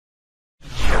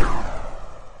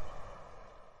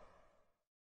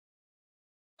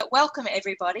welcome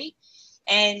everybody.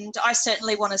 And I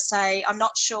certainly want to say, I'm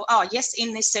not sure, oh yes,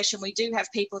 in this session we do have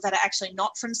people that are actually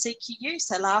not from CQU.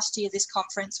 So last year this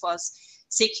conference was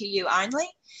CQU only.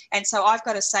 And so I've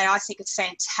got to say, I think it's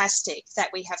fantastic that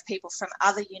we have people from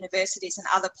other universities and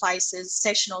other places,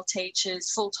 sessional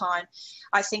teachers, full-time.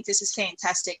 I think this is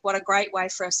fantastic. What a great way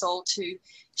for us all to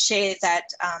share that,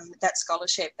 that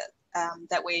scholarship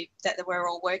that we're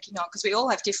all working on, because we all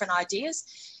have different ideas.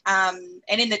 And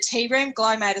in the tea room,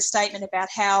 Glo made a statement about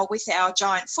how with our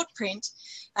giant footprint,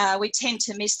 we tend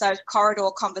to miss those corridor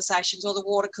conversations or the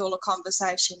water cooler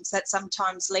conversations that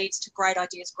sometimes leads to great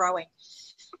ideas growing.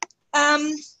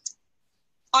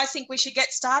 I think we should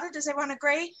get started. Does everyone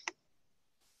agree?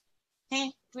 Yeah,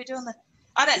 we're doing the...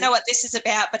 I don't know what this is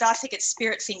about, but I think it's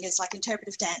spirit fingers, like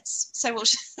interpretive dance. So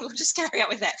we'll just carry on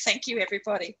with that. Thank you,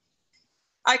 everybody.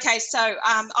 Okay, so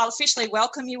I'll officially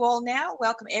welcome you all now.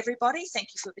 Welcome, everybody.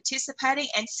 Thank you for participating,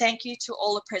 and thank you to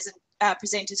all the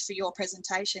presenters for your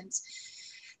presentations.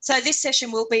 So this session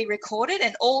will be recorded,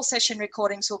 and all session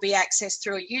recordings will be accessed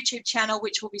through a YouTube channel,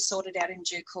 which will be sorted out in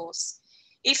due course.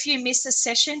 If you miss a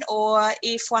session, or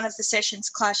if one of the sessions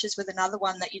clashes with another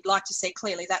one that you'd like to see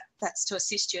clearly, that's to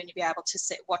assist you, and you'll be able to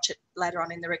watch it later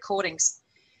on in the recordings.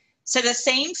 So the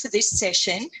theme for this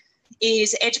session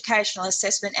is educational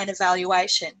assessment and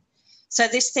evaluation. So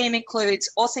this theme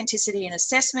includes authenticity in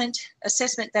assessment,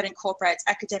 assessment that incorporates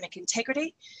academic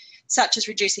integrity, such as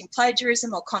reducing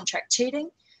plagiarism or contract cheating,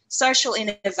 social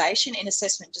innovation in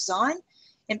assessment design,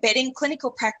 embedding clinical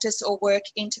practice or work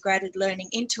integrated learning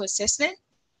into assessment,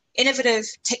 innovative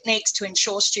techniques to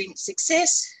ensure student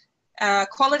success,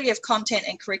 quality of content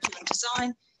and curriculum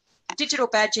design, digital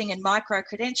badging and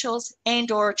micro-credentials,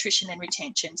 and/or attrition and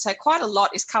retention. So quite a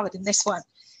lot is covered in this one.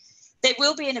 There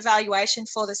will be an evaluation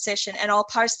for the session, and I'll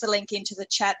post the link into the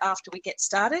chat after we get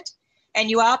started. And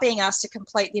you are being asked to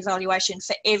complete the evaluation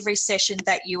for every session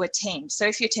that you attend. So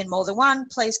if you attend more than one,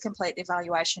 please complete the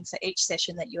evaluation for each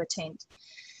session that you attend.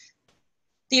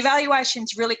 The evaluation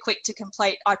is really quick to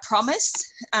complete, I promise,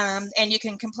 and you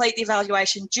can complete the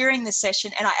evaluation during the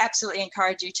session, and I absolutely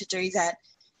encourage you to do that.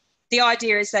 The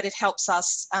idea is that it helps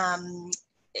us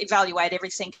evaluate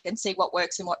everything and see what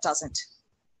works and what doesn't.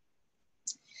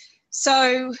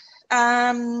 So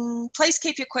please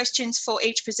keep your questions for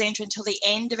each presenter until the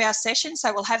end of our session.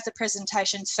 So we'll have the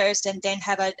presentations first and then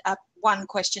have a one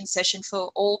question session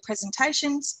for all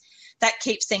presentations. That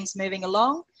keeps things moving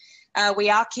along. We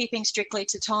are keeping strictly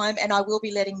to time, and I will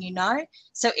be letting you know.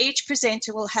 So each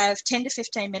presenter will have 10 to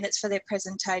 15 minutes for their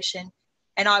presentation,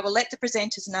 and I will let the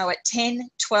presenters know at 10,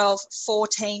 12,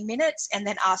 14 minutes and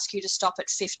then ask you to stop at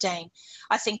 15.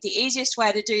 I think the easiest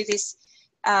way to do this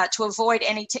to avoid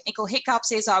any technical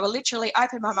hiccups is I will literally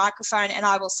open my microphone and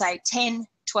I will say 10,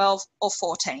 12 or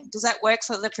 14. Does that work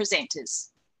for the presenters?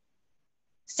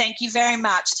 Thank you very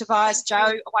much. Tobias,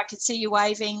 Joe, I can see you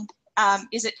waving.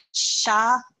 Is it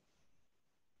Shah?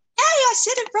 Hey, I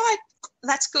said it right.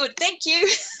 That's good. Thank you.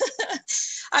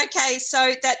 Okay,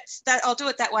 so that I'll do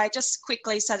it that way just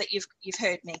quickly so that you've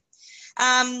heard me.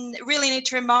 Really need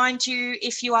to remind you,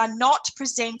 if you are not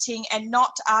presenting and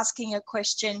not asking a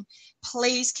question,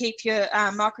 please keep your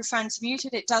microphones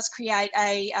muted. It does create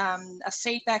a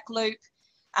feedback loop,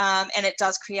 and it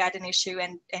does create an issue,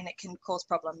 and it can cause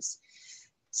problems.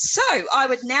 So I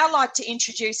would now like to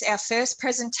introduce our first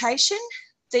presentation.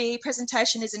 The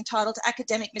presentation is entitled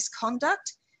Academic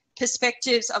Misconduct,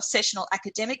 Perspectives of Sessional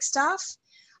Academic Staff.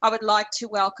 I would like to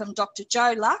welcome Dr.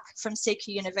 Joe Luck from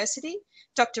CQUniversity,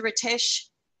 Dr. Ritesh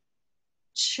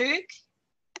Chugh.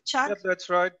 Yep, that's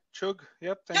right. Chugh.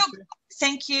 Yep,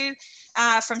 thank you,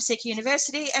 from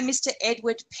CQUniversity, and Mr.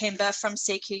 Edward Pember from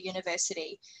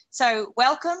CQUniversity. So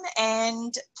welcome,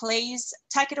 and please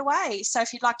take it away. So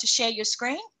if you'd like to share your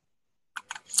screen.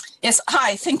 Yes,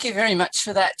 hi, thank you very much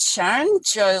for that, Sharon.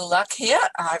 Joe Luck here.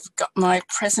 I've got my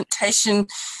presentation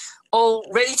all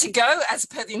ready to go as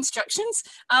per the instructions.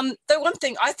 The one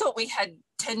thing, I thought we had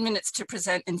 10 minutes to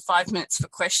present and 5 minutes for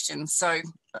questions. So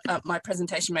my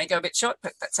presentation may go a bit short,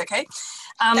 but that's okay.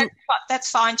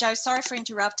 That's fine, Joe. Sorry for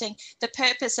interrupting. The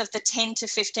purpose of the 10 to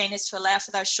 15 is to allow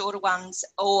for those shorter ones,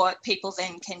 or people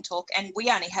then can talk. And we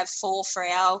only have 4 for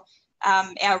our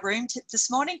room this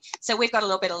morning. So we've got a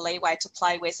little bit of leeway to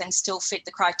play with and still fit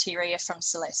the criteria from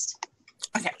Celeste.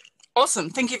 Okay. Awesome.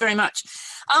 Thank you very much.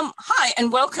 Hi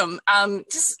and welcome.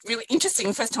 This is really interesting.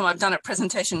 The first time I've done a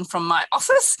presentation from my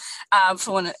office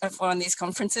for one of these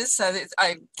conferences. So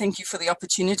I thank you for the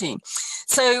opportunity.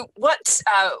 So what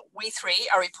we three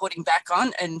are reporting back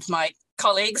on, and my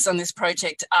colleagues on this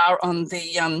project are on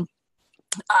the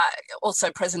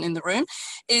also present in the room,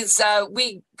 is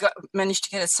we managed to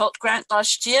get a SALT grant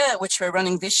last year, which we're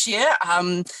running this year,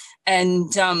 and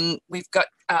we've got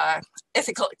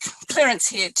ethical clearance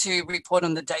here to report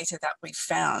on the data that we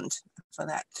found for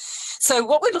that. So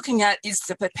what we're looking at is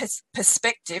the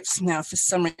perspectives. Now, for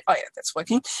some reason, oh yeah, that's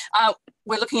working.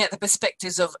 We're looking at the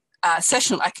perspectives of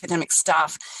sessional academic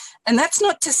staff. And that's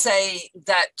not to say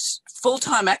that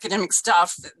full-time academic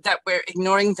staff, that we're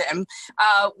ignoring them.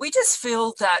 We just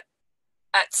feel that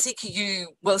at CQU,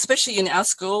 well, especially in our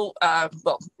school,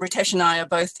 well, Ritesh and I are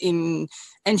both in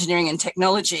engineering and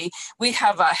technology. We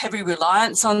have a heavy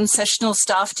reliance on sessional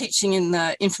staff teaching in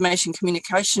the information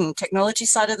communication technology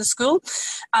side of the school.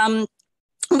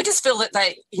 We just feel that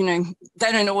they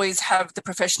don't always have the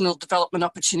professional development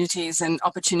opportunities and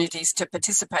opportunities to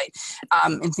participate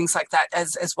in things like that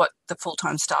as what the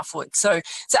full-time staff would. So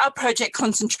our project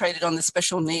concentrated on the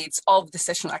special needs of the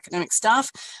sessional academic staff,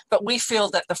 but we feel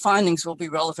that the findings will be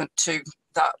relevant to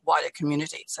the wider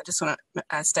community. So I just want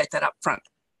to state that up front.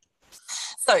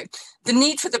 So the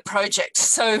need for the project.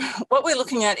 So what we're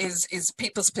looking at is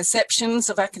people's perceptions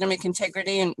of academic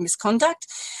integrity and misconduct.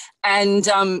 And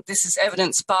this is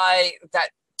evidenced by that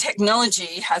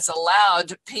technology has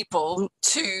allowed people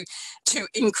to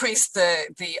increase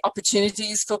the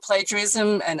opportunities for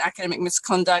plagiarism and academic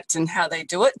misconduct and how they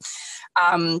do it.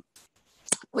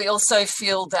 We also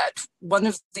feel that one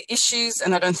of the issues,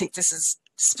 and I don't think this is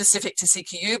specific to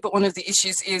CQU, but one of the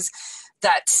issues is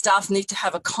that staff need to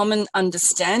have a common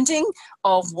understanding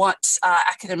of what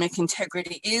academic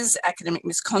integrity is, academic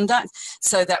misconduct,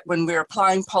 so that when we're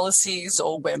applying policies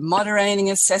or we're moderating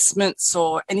assessments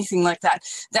or anything like that,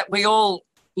 that we all,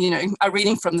 are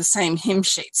reading from the same hymn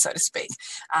sheet, so to speak,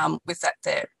 with that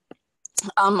there.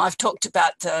 I've talked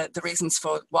about the reasons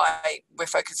for why we're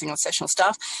focusing on sessional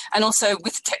staff, and also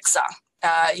with TEXA.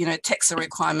 TEXA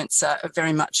requirements are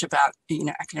very much about,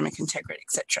 academic integrity,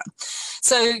 etc.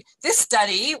 So this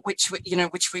study, which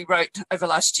we wrote over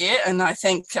last year, and I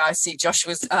see Josh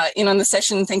was in on the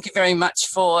session. Thank you very much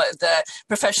for the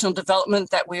professional development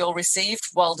that we all received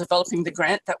while developing the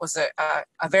grant. That was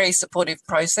a very supportive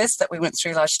process that we went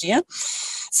through last year.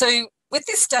 So with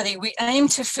this study, we aim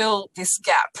to fill this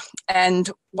gap. And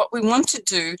what we want to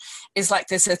do is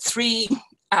there's three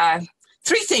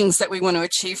things that we want to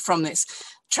achieve from this.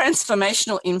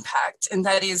 Transformational impact, and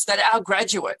that is that our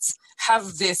graduates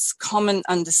have this common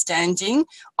understanding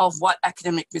of what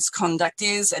academic misconduct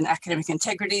is and academic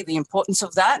integrity, the importance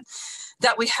of that.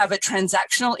 That we have a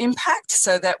transactional impact,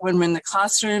 so that when we're in the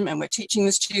classroom and we're teaching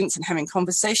the students and having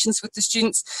conversations with the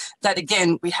students, that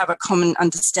again, we have a common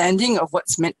understanding of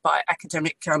what's meant by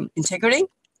academic integrity.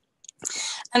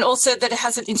 And also that it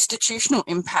has an institutional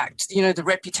impact. The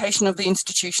reputation of the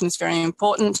institution is very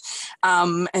important.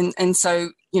 And so,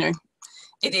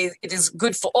 it is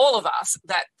good for all of us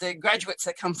that the graduates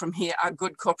that come from here are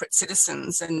good corporate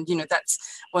citizens. And, that's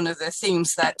one of the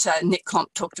themes that Nick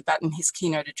Klomp talked about in his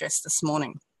keynote address this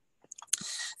morning.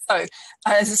 So,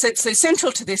 as I said, so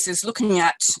central to this is looking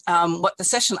at what the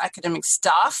sessional academic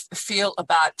staff feel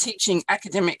about teaching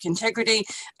academic integrity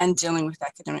and dealing with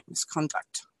academic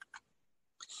misconduct.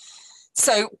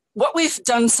 So what we've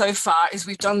done so far is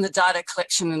we've done the data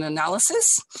collection and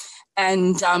analysis.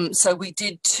 And so we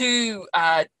did two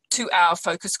hour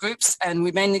focus groups, and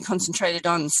we mainly concentrated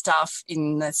on staff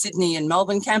in the Sydney and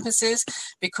Melbourne campuses,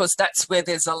 because that's where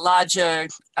there's a larger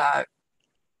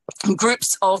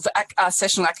groups of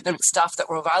sessional academic staff that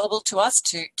were available to us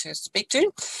to speak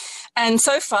to. And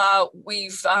so far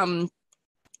we've,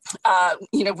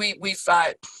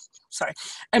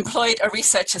 employed a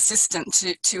research assistant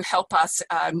to help us,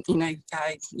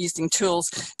 using tools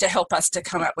to help us to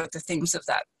come up with the themes of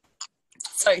that.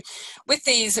 So with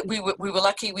these, we were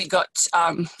lucky. We got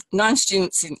 9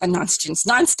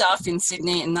 staff in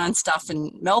Sydney and 9 staff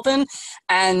in Melbourne,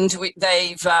 and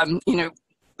they've,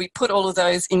 we put all of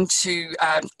those into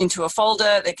a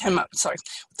folder. They came up,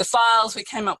 the files, we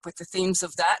came up with the themes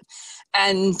of that,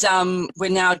 and we're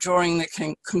now drawing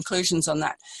the conclusions on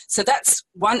that. So that's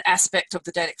one aspect of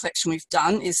the data collection we've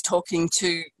done, is talking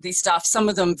to these staff, some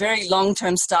of them very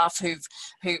long-term staff who've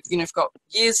got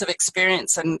years of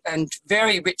experience and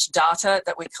very rich data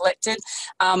that we collected.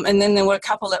 And then there were a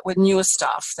couple that were newer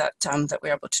staff that we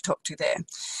were able to talk to there.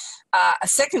 A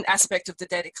second aspect of the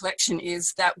data collection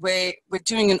is that we're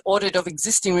doing an audit of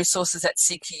existing resources at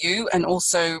CQU, and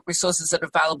also resources that are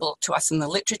available to us in the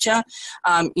literature,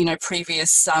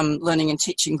 previous learning and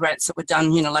teaching grants that were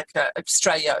done, like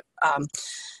Australia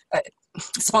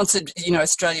sponsored, you know,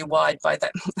 Australia-wide by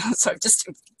that. So I've just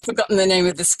forgotten the name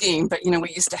of the scheme, but, you know,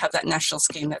 we used to have that national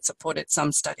scheme that supported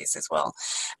some studies as well.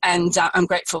 And I'm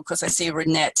grateful because I see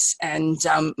Renette and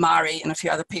Mari and a few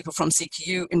other people from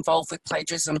CQU involved with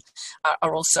plagiarism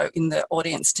are also in the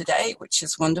audience today, which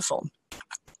is wonderful.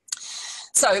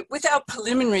 So with our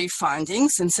preliminary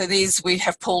findings, and so these we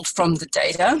have pulled from the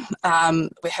data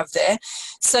we have there.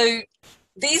 So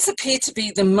these appear to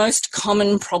be the most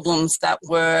common problems that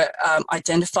were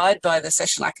identified by the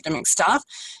sessional academic staff.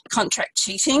 Contract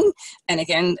cheating, and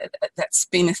again, that's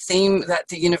been a theme that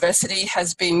the university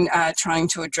has been trying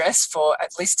to address for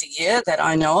at least a year that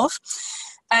I know of.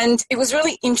 And it was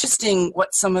really interesting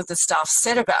what some of the staff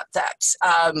said about that.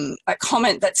 A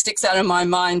comment that sticks out in my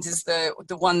mind is the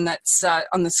one that's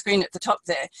on the screen at the top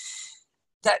there,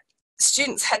 that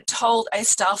students had told a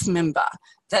staff member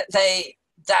that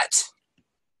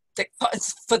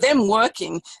for them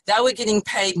working, they were getting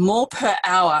paid more per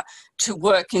hour to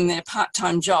work in their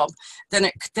part-time job than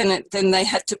they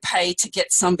had to pay to get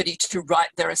somebody to write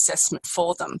their assessment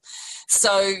for them.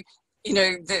 So, you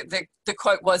know, the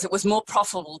quote was, it was more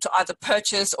profitable to either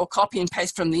purchase or copy and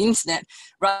paste from the internet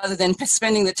rather than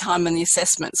spending the time on the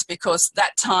assessments, because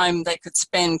that time they could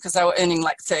spend, because they were earning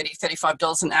like $30,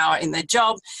 $35 an hour in their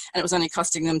job, and it was only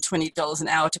costing them $20 an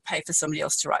hour to pay for somebody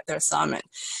else to write their assignment.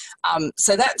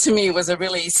 So that to me was a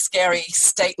really scary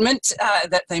statement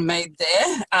that they made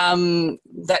there,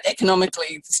 that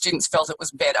economically the students felt it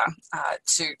was better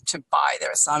to buy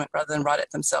their assignment rather than write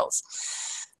it themselves.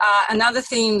 Another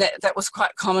theme that was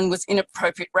quite common was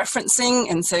inappropriate referencing,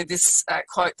 and so this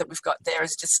quote that we've got there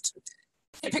is just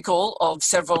typical of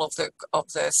several of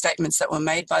the statements that were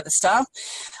made by the staff.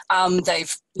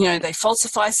 They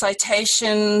falsify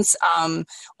citations,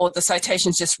 or the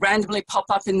citations just randomly pop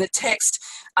up in the text.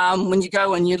 When you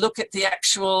go and you look at the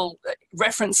actual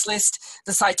reference list,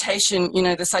 the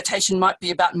citation might be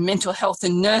about mental health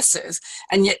and nurses,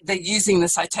 and yet they're using the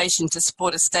citation to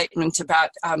support a statement about,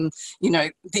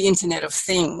 the Internet of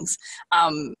Things.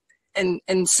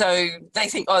 And so they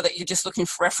think, oh, that you're just looking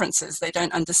for references. They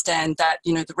don't understand that,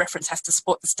 you know, the reference has to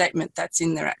support the statement that's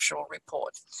in their actual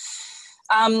report.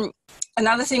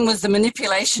 Another thing was the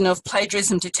manipulation of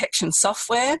plagiarism detection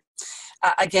software.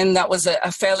 Again, that was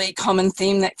a fairly common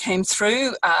theme that came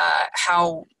through,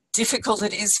 how difficult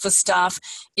it is for staff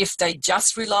if they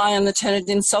just rely on the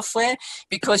Turnitin software,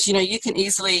 because, you know, you can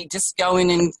easily just go in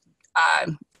and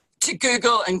to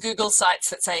Google and Google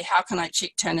sites that say, how can I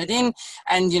cheat Turnitin?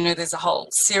 And, you know, there's a whole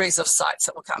series of sites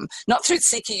that will come. Not through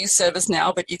CQU service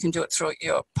now, but you can do it through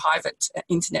your private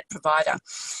internet provider.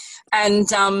 And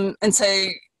so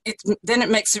then it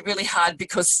makes it really hard,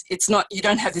 because it's not, you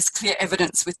don't have this clear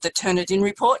evidence with the Turnitin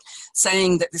report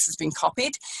saying that this has been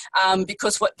copied,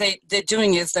 because what they're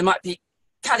doing is they might be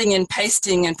cutting and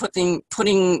pasting and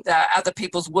putting other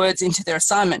people's words into their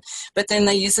assignment, but then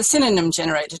they use a synonym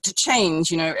generator to change,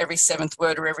 you know, every 7th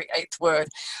word or every 8th word.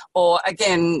 Or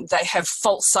again, they have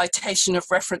false citation of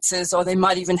references, or they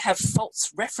might even have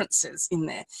false references in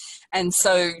there. And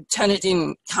so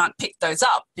Turnitin can't pick those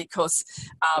up, because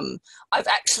I've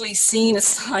actually seen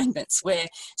assignments where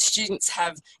students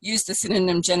have used the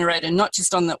synonym generator not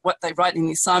just on what they write in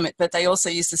the assignment, but they also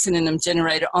use the synonym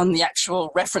generator on the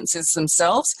actual references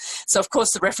themselves. So of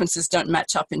course the references don't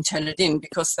match up in Turnitin,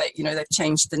 because they've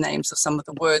changed the names of some of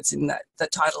the words in the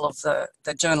title of the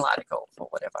journal article or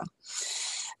whatever.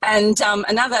 And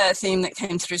another theme that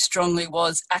came through strongly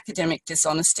was academic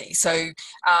dishonesty. So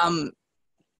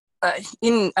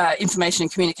in information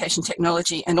and communication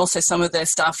technology, and also some of the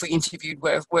staff we interviewed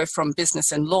were from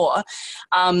business and law,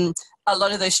 a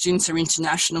lot of those students are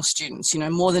international students. You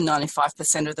know, more than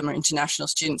 95% of them are international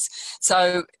students.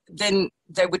 So then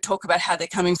they would talk about how they're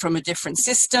coming from a different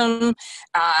system,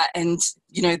 and,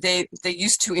 you know, they're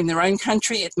used to, in their own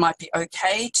country, it might be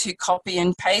okay to copy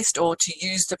and paste or to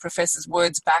use the professor's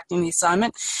words back in the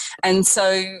assignment. And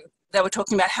so they were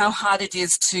talking about how hard it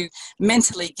is to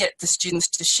mentally get the students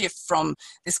to shift from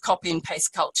this copy and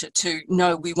paste culture to,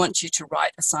 no, we want you to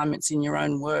write assignments in your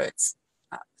own words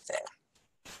there.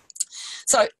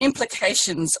 So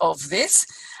implications of this.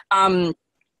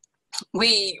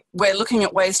 We're looking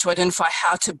at ways to identify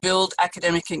how to build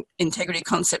academic integrity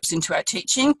concepts into our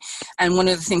teaching. And one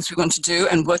of the things we want to do,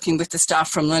 and working with the staff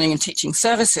from Learning and Teaching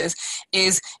Services,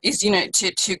 is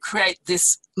to create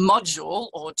this module,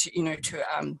 or to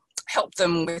help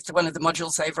them with one of the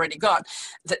modules they've already got,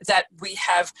 that we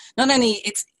have not only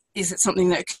is it something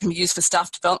that can be used for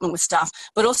staff development with staff,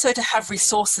 but also to have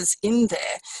resources in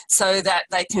there so that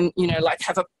they can, you know, like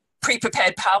have a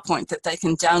pre-prepared PowerPoint that they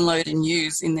can download and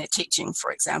use in their teaching, for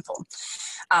example.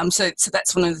 So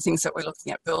that's one of the things that we're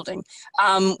looking at building.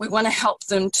 We want to help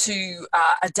them to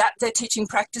adapt their teaching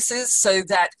practices so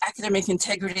that academic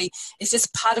integrity is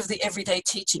just part of the everyday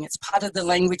teaching. It's part of the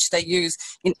language they use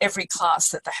in every class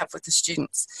that they have with the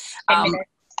students.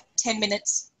 10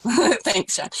 minutes.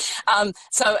 Thanks, Sharon.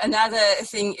 So another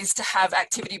thing is to have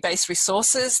activity-based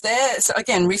resources there. So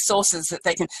again, resources that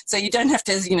they can, so you don't have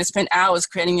to, you know, spend hours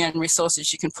creating your own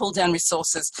resources. You can pull down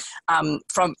resources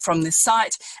from this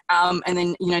site and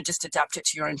then, you know, just adapt it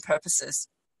to your own purposes.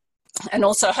 And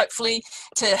also hopefully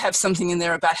to have something in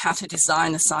there about how to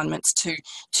design assignments to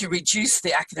reduce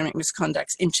the academic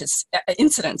misconduct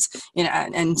incidents, you know,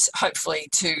 and hopefully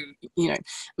to, you know,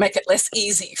 make it less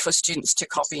easy for students to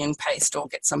copy and paste or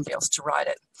get somebody else to write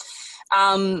it.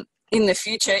 In the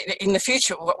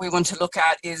future, what we want to look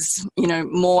at is, you know,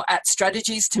 more at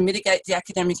strategies to mitigate the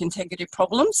academic integrity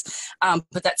problems,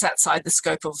 but that's outside the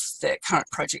scope of the current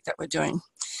project that we're doing.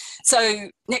 So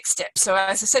next step. So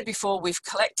as I said before, we've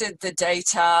collected the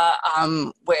data.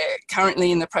 We're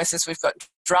currently in the process. We've got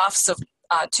drafts of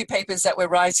 2 papers that we're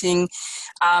writing.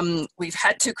 We've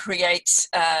had to create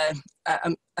a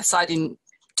site in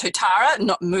Totara,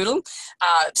 not Moodle.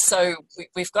 So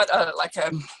we've got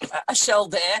a shell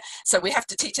there. So we have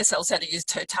to teach ourselves how to use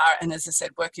Totara. And as I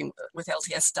said, working with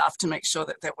LTS staff to make sure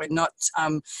that we're not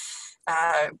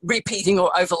repeating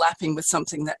or overlapping with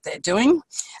something that they're doing.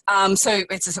 So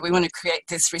as I said, we want to create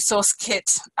this resource kit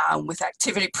with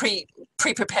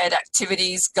pre-prepared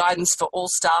activities, guidance for all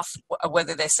staff,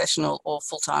 whether they're sessional or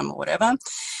full-time or whatever,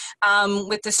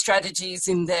 with the strategies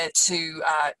in there to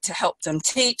help them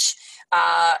teach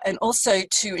and also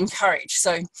to encourage.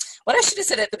 So what I should have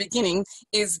said at the beginning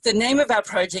is the name of our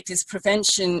project is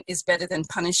Prevention is Better Than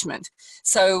Punishment.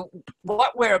 So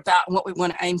what we're about and what we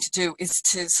want to aim to do is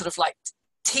to sort of like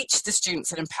teach the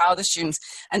students and empower the students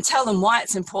and tell them why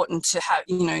it's important to have,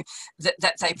 you know,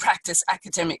 that they practice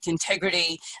academic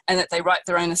integrity and that they write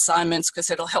their own assignments, because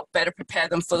it'll help better prepare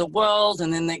them for the world,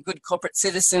 and then they're good corporate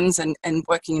citizens and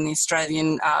working in the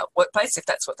Australian workplace if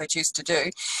that's what they choose to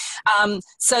do.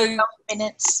 So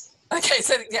minutes. Okay,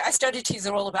 so yeah, our strategies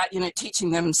are all about, you know,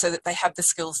 teaching them so that they have the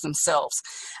skills themselves.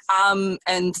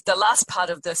 And the last part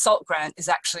of the SALT grant is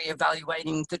actually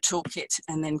evaluating the toolkit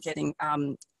and then getting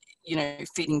you know,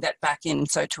 feeding that back in,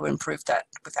 so to improve that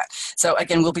with that. So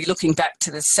again, we'll be looking back to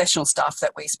the sessional staff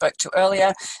that we spoke to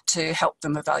earlier to help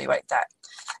them evaluate that.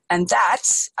 And that,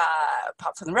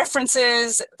 apart from the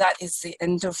references, that is the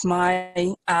end of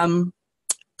my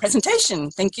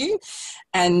presentation. Thank you.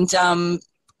 And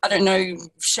I don't know,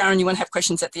 Sharon, you want to have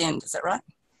questions at the end, is that right?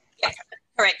 Yeah.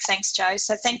 Correct. Thanks, Joe.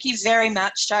 So thank you very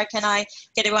much, Joe. Can I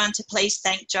get everyone to please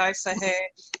thank Joe for her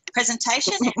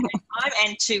presentation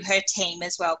and to her team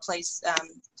as well. Please,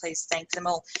 please thank them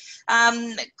all.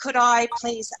 Could I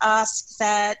please ask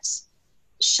that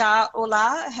Shah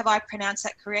Neyamat, have I pronounced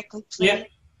that correctly, please?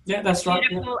 Yeah, that's right.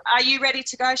 Beautiful. Yeah. Are you ready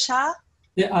to go, Shah?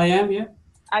 Yeah, I am, yeah.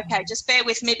 Okay, just bear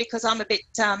with me because I'm a bit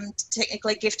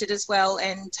technically gifted as well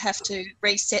and have to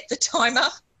reset the timer.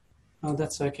 Oh,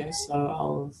 that's okay.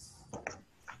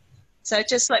 So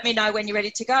just let me know when you're ready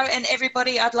to go. And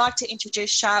everybody, I'd like to introduce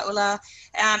Shah Neyamat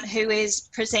Ullah, who is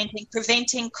presenting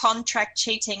Preventing Contract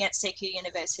Cheating at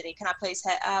CQUniversity. Can I please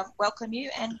welcome you,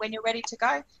 and when you're ready to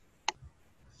go?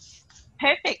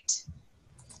 Perfect.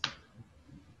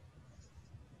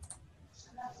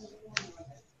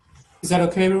 Is that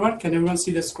okay, everyone? Can everyone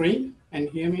see the screen and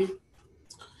hear me?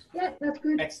 Yeah, that's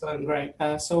good. Excellent, great.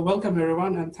 So welcome,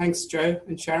 everyone, and thanks, Joe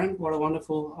and Sharon. What a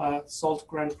wonderful SALT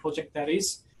grant project that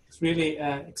is. It's really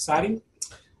exciting.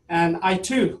 And I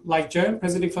too, like Joe,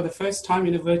 presenting for the first time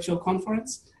in a virtual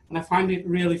conference, and I find it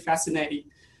really fascinating.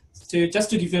 Just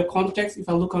to give you a context, if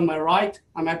I look on my right,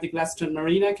 I'm at the Gladstone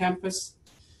Marina campus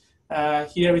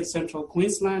here in central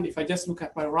Queensland. If I just look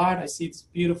at my right, I see this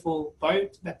beautiful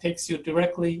boat that takes you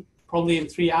directly, probably in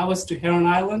 3 hours, to Heron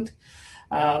Island,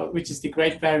 which is the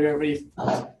Great Barrier Reef.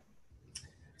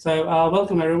 So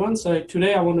welcome, everyone. So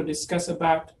today I want to discuss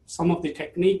about some of the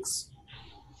techniques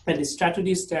and the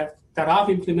strategies that I've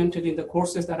implemented in the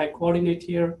courses that I coordinate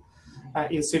here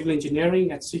in civil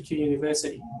engineering at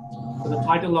CQUniversity. So the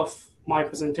title of my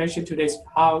presentation today is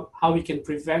how we can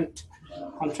prevent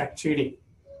contract cheating.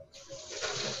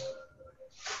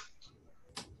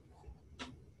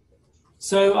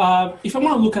 So if I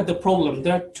want to look at the problem,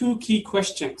 there are 2 key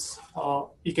questions,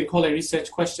 you can call a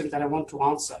research question, that I want to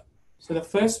answer. So the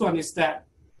first one is that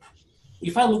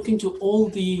if I look into all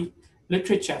the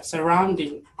literature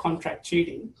surrounding contract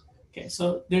cheating, okay,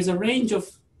 so there's a range of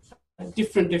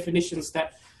different definitions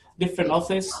that different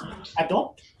authors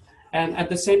adopt, and at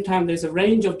the same time there's a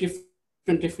range of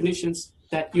different definitions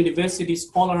that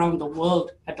universities all around the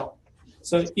world adopt.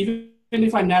 So even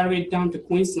if I narrow it down to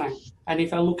Queensland, and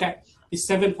if I look at the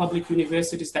 7 public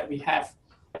universities that we have,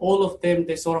 all of them,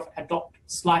 they sort of adopt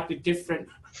slightly different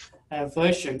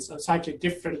versions or slightly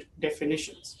different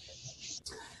definitions.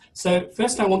 So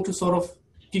first I want to sort of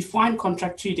define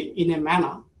contract cheating in a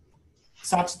manner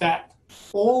such that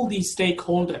all the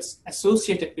stakeholders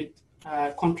associated with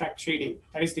contract cheating,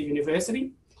 that is the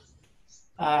university,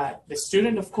 the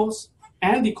student, of course,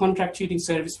 and the contract cheating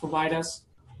service providers,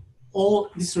 all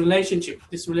this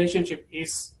relationship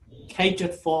is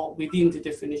catered for within the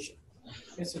definition.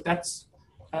 Okay, so that's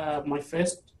my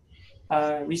first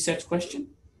research question.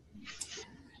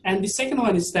 And the second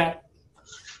one is that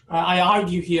I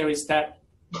argue here is that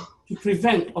to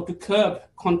prevent or to curb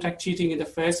contract cheating in the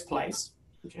first place,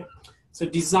 okay, so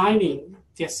designing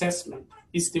the assessment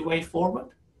is the way forward.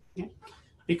 Okay?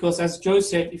 Because as Joe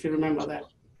said, if you remember that,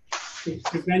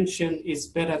 prevention is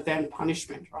better than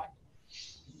punishment, right?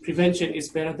 Prevention is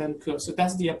better than cure. So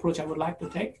that's the approach I would like to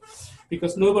take,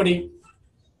 because nobody,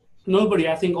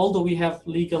 I think, although we have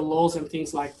legal laws and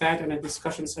things like that and a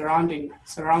discussion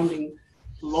surrounding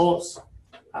laws,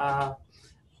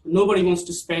 nobody wants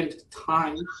to spend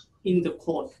time in the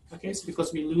court, okay? So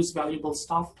because we lose valuable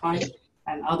staff time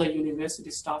and other university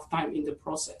staff time in the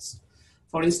process.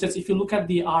 For instance, if you look at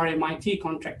the RMIT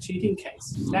contract cheating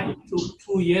case, that took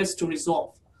 2 years to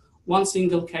resolve. One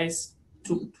single case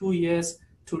took 2 years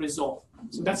to resolve.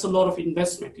 So that's a lot of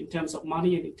investment in terms of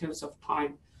money and in terms of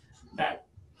time that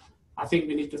I think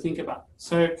we need to think about.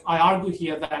 So I argue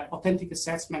here that authentic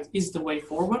assessment is the way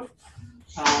forward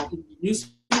in using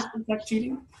contract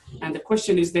cheating. And the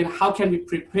question is then, how can we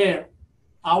prepare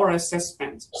our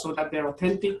assessments so that they're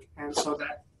authentic and so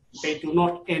that they do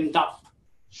not end up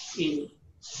in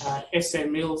essay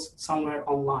mills somewhere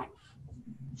online.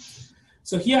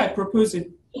 So here I propose a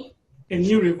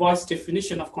new revised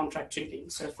definition of contract cheating.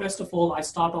 So first of all, I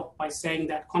start off by saying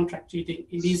that contract cheating,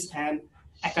 it is an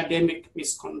academic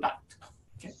misconduct.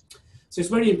 Okay? So it's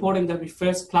very important that we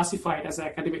first classify it as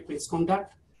academic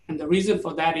misconduct. And the reason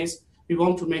for that is we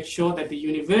want to make sure that the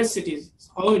university's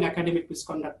own academic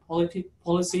misconduct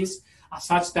policies are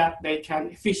such that they can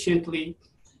efficiently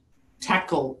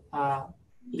tackle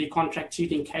the contract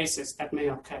cheating cases that may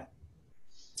occur.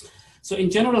 So in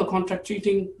general, contract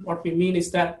cheating, what we mean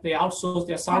is that they outsource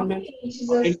the assignment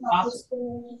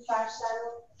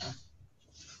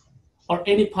or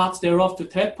any parts thereof to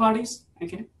third parties,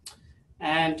 okay?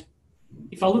 And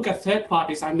if I look at third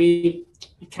parties, I mean,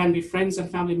 it can be friends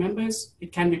and family members,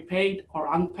 it can be paid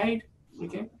or unpaid,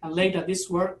 okay? And later this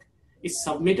work is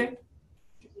submitted.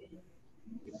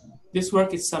 This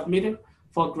work is submitted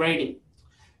for grading.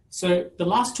 So the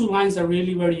last 2 lines are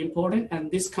really very important, and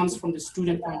this comes from the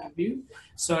student point of view.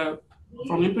 So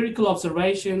from empirical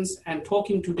observations and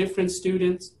talking to different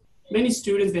students, many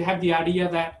students, they have the idea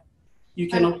that you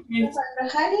can obtain.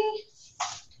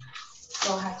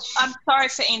 I'm sorry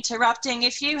for interrupting.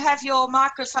 If you have your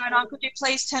microphone on, could you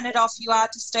please turn it off? You are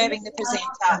disturbing the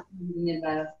presenter.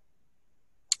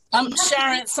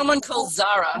 Sharon, someone called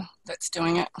Zara that's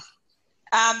doing it.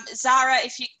 Zara,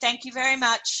 thank you very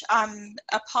much.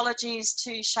 Apologies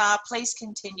to Shah. Please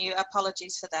continue.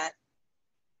 Apologies for that.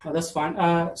 Oh, that's fine.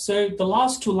 So the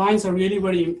last 2 lines are really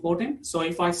very important. So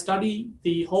if I study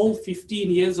the whole 15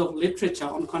 years of literature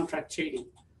on contract cheating,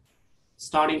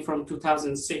 starting from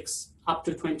 2006 up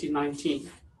to 2019,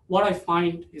 what I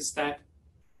find is that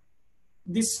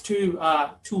these two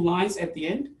lines at the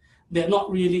end, they're not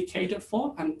really catered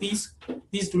for, and these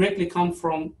directly come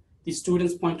from the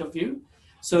student's point of view.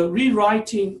 So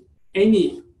rewriting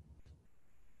any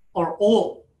or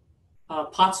all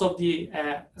parts of the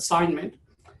assignment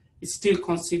is still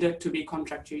considered to be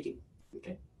contract cheating.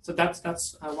 Okay, so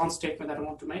that's one statement that I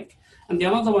want to make. And the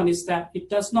other one is that it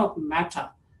does not matter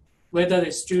whether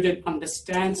the student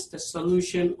understands the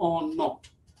solution or not.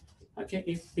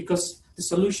 Okay, because the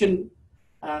solution,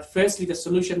 firstly, the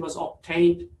solution was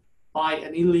obtained by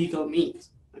an illegal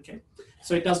means. Okay,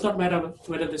 so it does not matter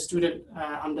whether the student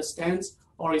understands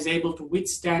or is able to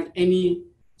withstand any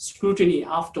scrutiny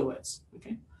afterwards.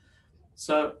 Okay,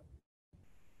 so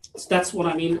that's what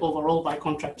I mean overall by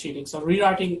contract cheating. So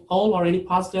rewriting all or any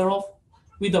parts thereof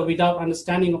with or without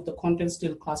understanding of the content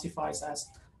still classifies as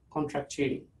contract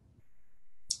cheating.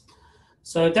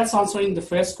 So that's answering the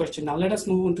first question. Now let us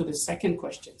move on to the second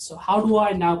question. So how do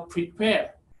I now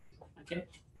prepare, okay,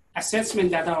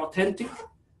 assessments that are authentic,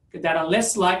 that are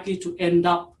less likely to end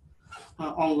up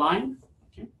online?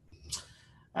 Okay.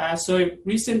 So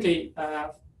recently,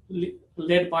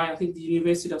 led by, I think, the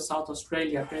University of South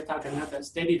Australia, Griffith and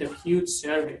others, they did a huge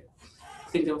survey. I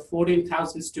think there were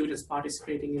 14,000 students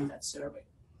participating in that survey.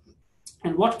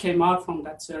 And what came out from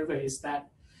that survey is that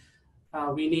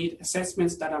we need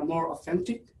assessments that are more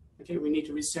authentic. Okay, we need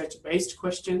research-based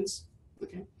questions.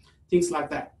 Okay, things like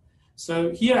that. So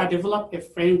here I developed a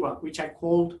framework which I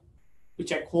called the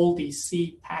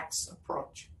CPACS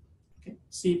approach. Okay,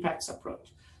 CPACS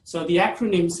approach. So the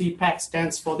acronym CPACS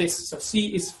stands for this. So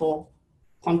C is for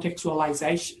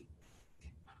contextualization.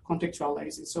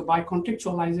 Contextualizing. So by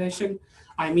contextualization,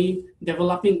 I mean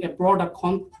developing a broader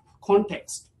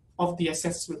context of the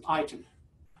assessment item.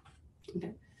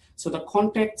 Okay. So the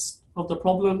context of the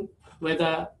problem,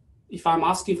 whether if I'm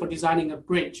asking for designing a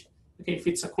bridge, okay, if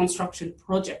it's a construction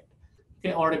project,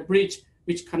 okay, or a bridge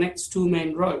which connects two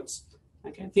main roads,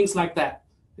 okay, things like that.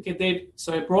 Okay,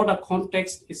 so a broader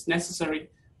context is necessary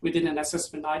within an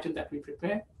assessment item that we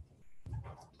prepare.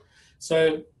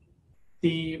 So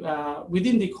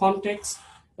within the context,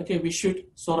 okay, we should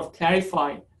sort of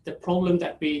clarify the problem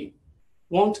that we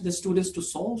want the students to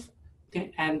solve,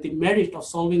 okay, and the merit of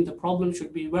solving the problem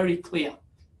should be very clear.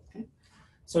 Okay?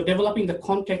 So developing the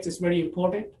context is very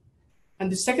important.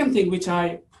 And the second thing, which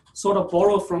I sort of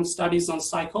borrow from studies on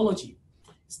psychology,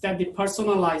 is that the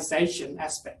personalization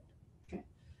aspect. Okay?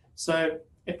 So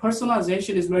a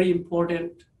personalization is very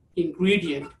important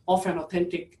ingredient of an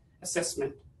authentic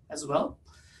assessment as well.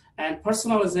 And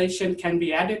personalization can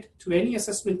be added to any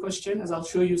assessment question, as I'll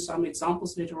show you some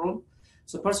examples later on.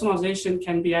 So personalization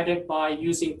can be added by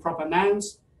using proper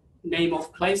nouns, name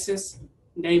of places,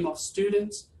 name of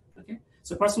students. Okay?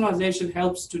 So personalization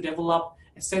helps to develop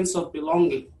a sense of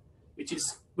belonging, which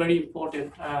is very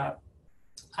important, I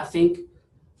think,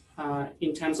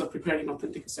 in terms of preparing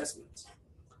authentic assessments.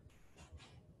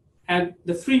 And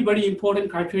the three very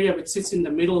important criteria which sits in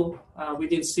the middle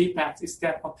within CPACS is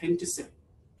that authenticity.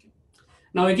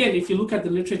 Now, again, if you look at the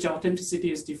literature,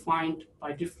 authenticity is defined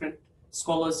by different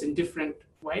scholars in different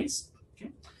ways.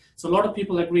 Okay? So a lot of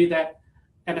people agree that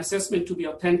an assessment to be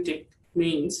authentic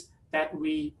means that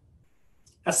we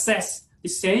assess the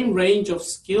same range of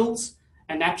skills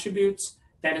and attributes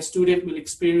that a student will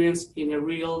experience in a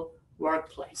real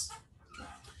workplace.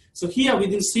 So here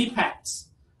within CPACS,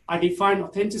 I define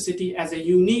authenticity as a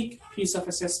unique piece of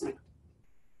assessment.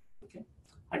 Okay?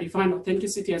 I define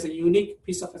authenticity as a unique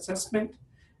piece of assessment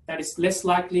that is less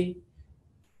likely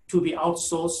to be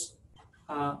outsourced.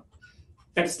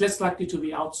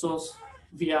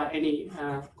 Via any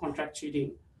contract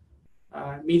cheating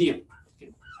medium.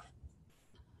 Okay?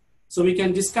 So we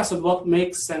can discuss on what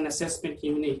makes an assessment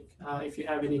unique if you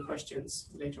have any questions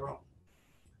later on.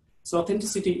 So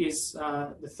authenticity is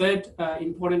the third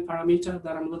important parameter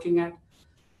that I'm looking at.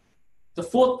 The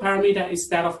fourth parameter is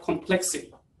that of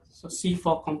complexity. So C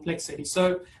for complexity.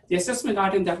 So the assessment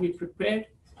item that we prepared,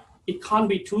 it can't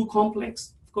be too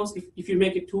complex. Of course, if you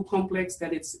make it too complex,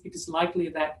 then it is likely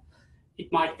that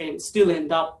it might still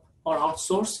end up or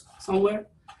outsource somewhere.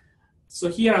 So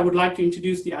here I would like to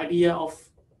introduce the idea of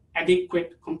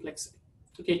adequate complexity.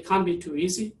 Okay, it can't be too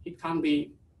easy. It can't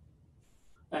be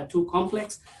too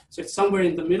complex. So it's somewhere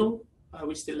in the middle,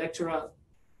 which the lecturer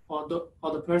or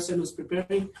the person who's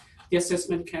preparing the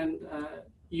assessment can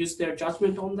use their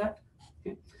judgment on that.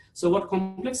 Okay? So what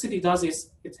complexity does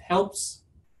is it helps,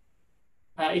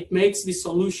 it makes the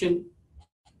solution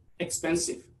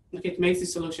expensive. Okay? It makes the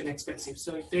solution expensive.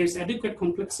 So if there is adequate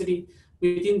complexity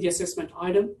within the assessment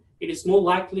item, it is more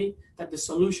likely that the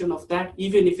solution of that,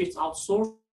 even if it's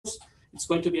outsourced, it's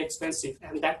going to be expensive,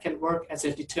 and that can work as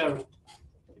a deterrent.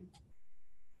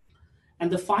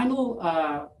 And the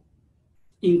final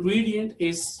ingredient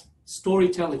is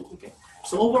storytelling. Okay?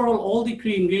 So overall, all the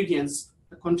three ingredients,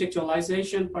 the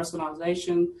contextualization,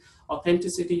 personalization,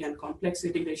 authenticity, and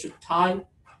complexity, they should tie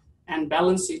and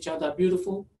balance each other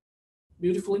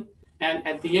beautifully. And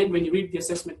at the end, when you read the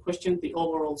assessment question, the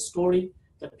overall story,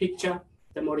 the picture,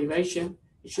 the motivation,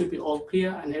 it should be all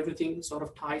clear and everything sort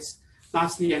of ties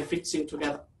nicely and fits in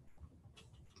together.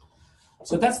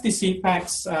 So that's the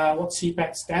CPACS, what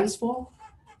CPACS stands for.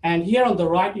 And here on the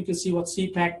right, you can see what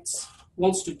CPACS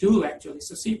wants to do actually.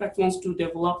 So CPACS wants to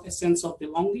develop a sense of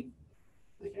belonging.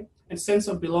 Okay? A sense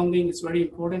of belonging is very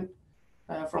important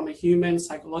from a human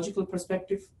psychological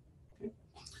perspective.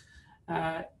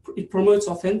 Okay? It promotes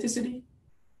authenticity.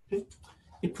 Okay?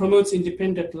 It promotes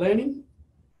independent learning,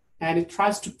 and it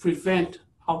tries to prevent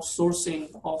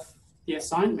outsourcing of the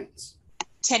assignments.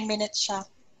 10 minutes, Shah.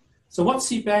 So what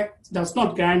CPACS does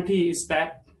not guarantee is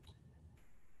that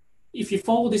if you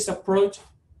follow this approach,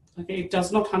 okay, it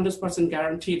does not 100%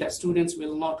 guarantee that students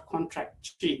will not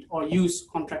contract cheat or use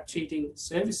contract cheating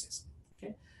services,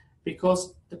 okay?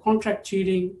 Because the contract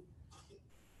cheating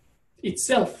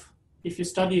itself, if you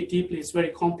study it deeply, is very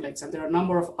complex, and there are a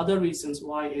number of other reasons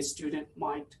why a student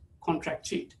might contract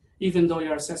cheat, even though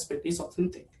your assessment is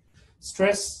authentic.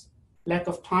 Stress, lack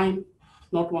of time,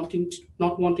 not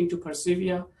wanting to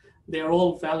persevere, they are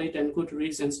all valid and good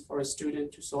reasons for a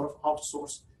student to sort of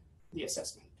outsource the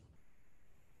assessment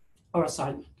or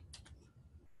assignment.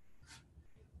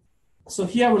 So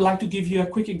here I would like to give you a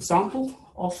quick example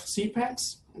of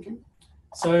CPACs. Okay.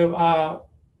 So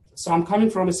I'm coming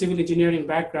from a civil engineering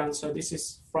background. So this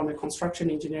is from a construction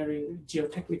engineering,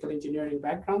 geotechnical engineering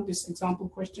background, this example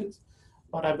questions.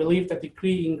 But I believe that the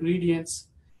key ingredients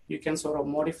you can sort of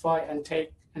modify and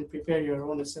take and prepare your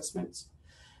own assessments.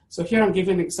 So here I'm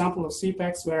giving an example of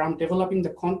CPACs where I'm developing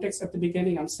the context at the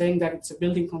beginning. I'm saying that it's a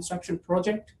building construction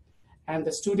project and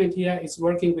the student here is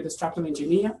working with a structural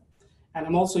engineer. And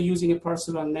I'm also using a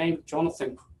personal name,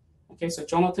 Jonathan. Okay, so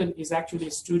Jonathan is actually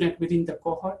a student within the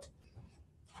cohort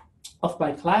of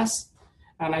my class.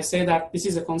 And I say that this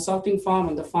is a consulting firm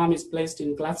and the firm is placed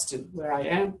in Gladstone, where I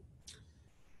am.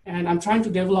 And I'm trying to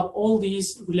develop all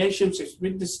these relationships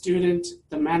with the student,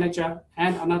 the manager,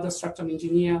 and another structural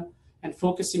engineer, and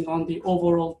focusing on the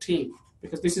overall team,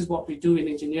 because this is what we do in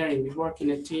engineering. We work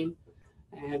in a team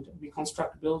and we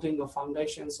construct building or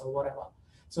foundations or whatever.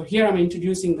 So here I'm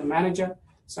introducing the manager.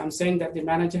 So I'm saying that the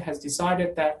manager has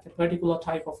decided that a particular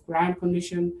type of ground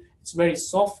condition is very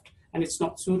soft and it's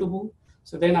not suitable.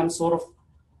 So then I'm sort of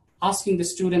asking the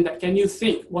student that, can you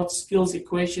think what skills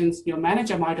equations your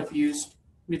manager might have used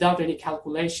without any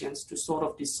calculations to sort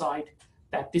of decide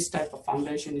that this type of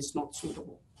foundation is not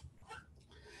suitable.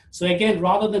 So again,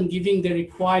 rather than giving the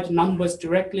required numbers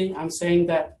directly, I'm saying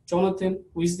that Jonathan,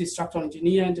 who is the structural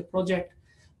engineer in the project,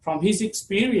 from his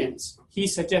experience, he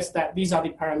suggests that these are the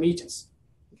parameters.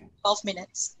 Okay. 12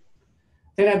 minutes.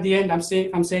 Then at the end, I'm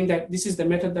saying that this is the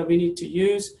method that we need to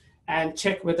use and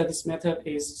check whether this method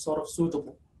is sort of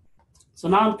suitable. So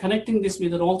now I'm connecting this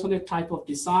with an alternate type of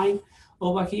design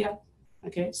over here.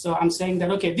 Okay, so I'm saying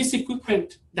that, okay, this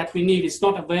equipment that we need is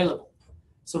not available.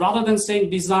 So rather than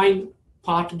saying design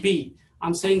part B,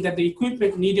 I'm saying that the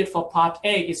equipment needed for part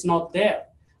A is not there.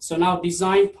 So now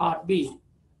design part B.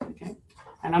 Okay.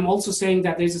 And I'm also saying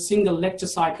that there's a single lecture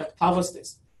site that covers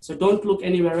this. So don't look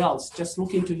anywhere else, just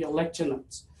look into your lecture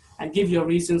notes and give your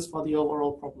reasons for the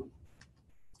overall problem.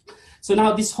 So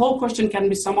now this whole question can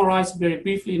be summarized very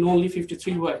briefly in only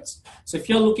 53 words. So if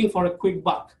you're looking for a quick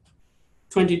buck,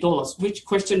 $20, which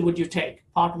question would you take,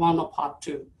 part 1 or part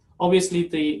 2? Obviously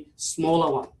the smaller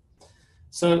one.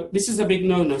 So this is a big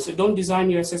no-no. So don't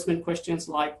design your assessment questions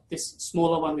like this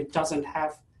smaller one which doesn't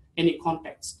have any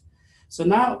context. So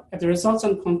now at the results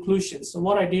and conclusions, so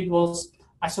what I did was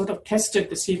I sort of tested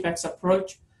the CPACs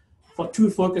approach for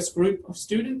 2 focus group of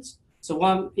students. So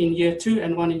one in year 2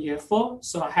 and one in year 4.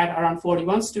 So I had around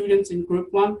 41 students in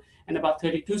group 1 and about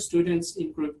 32 students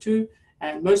in group 2.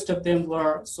 And most of them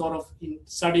were sort of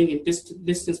studying in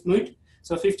distance mode.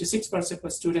 So 56% were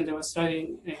students that were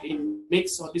studying in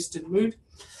mixed or distant mode.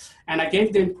 And I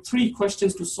gave them 3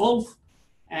 questions to solve.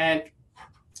 And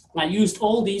I used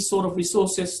all these sort of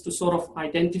resources to sort of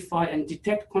identify and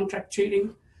detect contract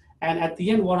cheating. And at the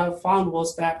end, what I found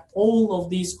was that all of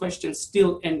these questions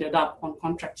still ended up on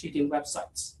contract cheating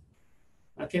websites.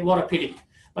 Okay, what a pity.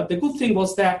 But the good thing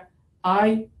was that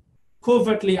I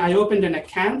opened an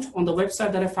account on the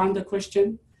website that I found the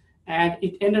question, and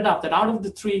it ended up that out of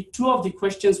the 3, 2 of the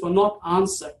questions were not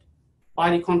answered by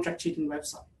the contract cheating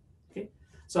website. Okay?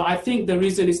 So I think the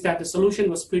reason is that the solution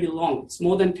was pretty long. It's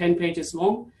more than 10 pages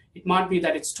long. It might be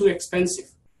that it's too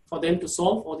expensive for them to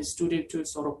solve or the student to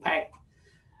sort of pay.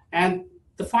 And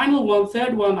the final one,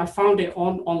 third one, I found it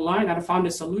online and I found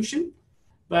a solution.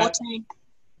 But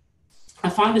I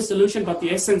found a solution, but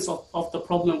the essence of the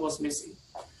problem was missing.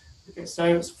 Okay,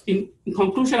 so in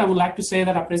conclusion, I would like to say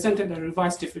that I presented a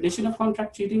revised definition of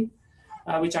contract cheating,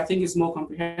 which I think is more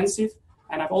comprehensive.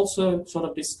 And I've also sort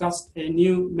of discussed a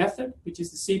new method, which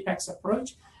is the CPACs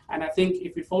approach. And I think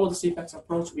if we follow the CPACs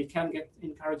approach, we can get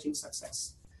encouraging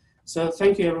success. So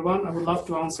thank you, everyone. I would love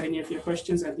to answer any of your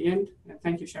questions at the end. And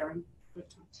thank you, Sharon.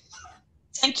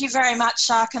 Thank you very much,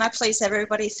 Shah. Can I please,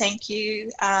 everybody, thank you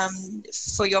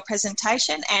for your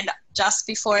presentation. And just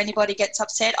before anybody gets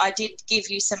upset, I did give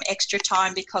you some extra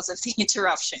time because of the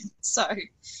interruption. So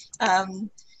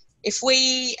if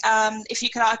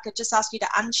I could just ask you to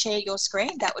unshare your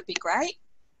screen, that would be great.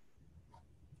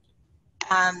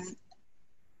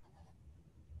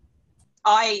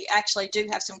 I actually do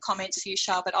have some comments for you,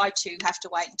 Shah, but I too have to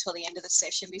wait until the end of the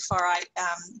session before I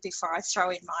throw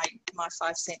in my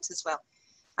 5 cents as well.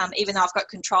 Even though I've got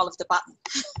control of the button.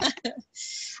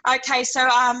 Okay, so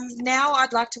now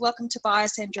I'd like to welcome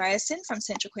Tobias Andreasson from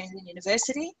Central Queensland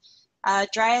University.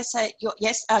 Tobias,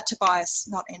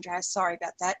 not Andreas, sorry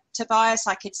about that. Tobias,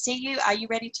 I could see you. Are you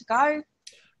ready to go?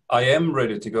 I am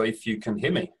ready to go if you can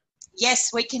hear me.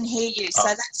 Yes, we can hear you. So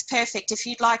that's perfect. If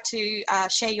you'd like to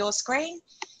share your screen,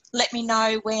 let me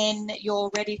know when you're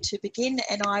ready to begin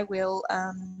and I will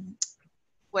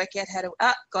work out how to,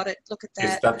 got it. Look at that.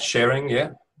 Is that sharing?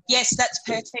 Yeah. Yes, that's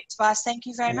perfect, Tobias. Thank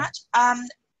you very much.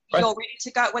 You're ready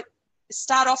to go.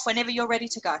 Start off whenever you're ready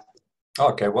to go.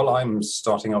 Okay, well, I'm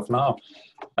starting off now.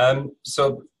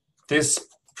 So this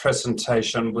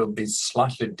presentation will be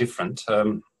slightly different.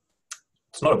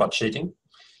 It's not about cheating.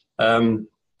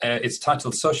 It's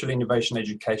titled Social Innovation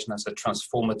Education as a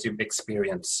Transformative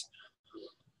Experience.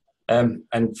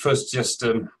 And first, just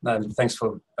thanks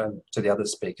to the other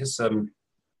speakers.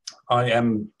 I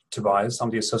am Tobias. I'm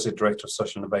the Associate Director of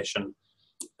Social Innovation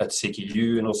at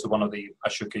CQU and also one of the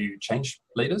Ashoka change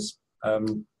leaders.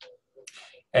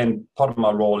 And part of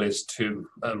my role is to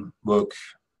work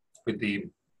with the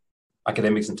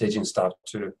academics and teaching staff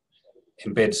to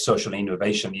embed social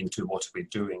innovation into what we're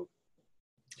doing.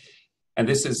 And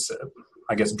this is,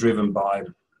 I guess, driven by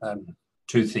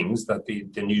two things, that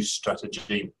the new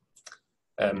strategy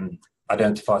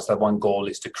identifies that one goal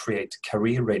is to create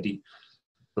career-ready,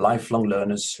 lifelong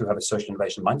learners who have a social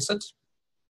innovation mindset.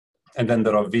 And then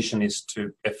that our vision is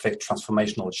to effect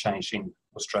transformational change in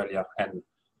Australia and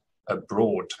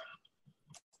abroad.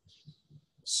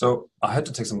 So I had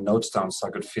to take some notes down so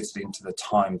I could fit it into the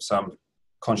time. So I'm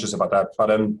conscious about that.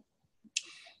 But I'm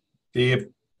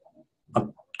going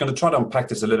to try to unpack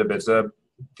this a little bit.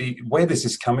 Where this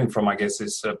is coming from, I guess,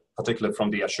 is particularly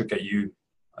from the Ashoka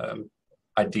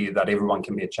idea that everyone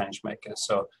can be a change maker.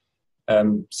 So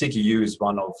CQU is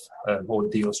one of, or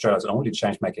the Australia's only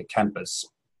change maker campus.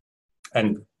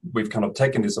 And we've kind of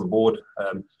taken this on board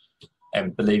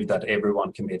and believe that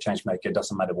everyone can be a change maker. It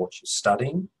doesn't matter what you're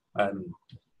studying.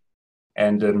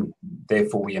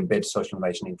 Therefore, we embed social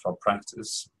innovation into our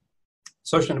practice.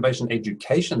 Social innovation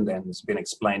education then has been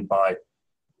explained by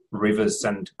Rivers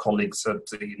and colleagues at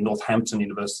the Northampton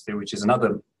University, which is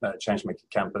another changemaker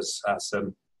campus, as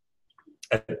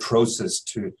a process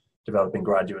to developing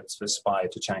graduates who aspire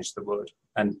to change the world,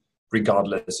 and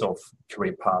regardless of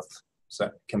career path. So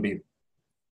it can be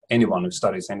anyone who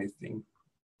studies anything.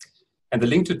 And the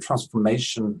link to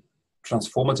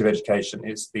transformative education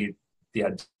is the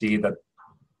idea that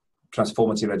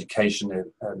transformative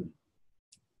education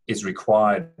is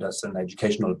required as an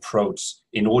educational approach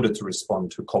in order to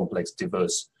respond to a complex,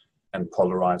 diverse, and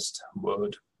polarized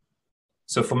world.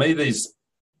 So for me, these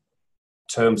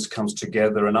terms comes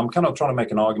together, and I'm kind of trying to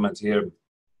make an argument here,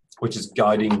 which is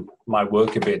guiding my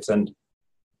work a bit, and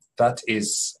that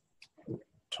is,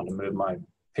 trying to move my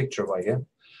picture away here,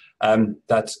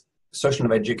 that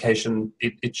social education,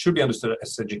 it should be understood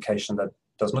as education that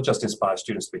does not just inspire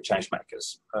students to be change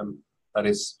makers. That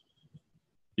is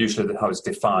usually how it's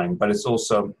defined, but it's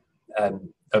also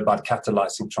about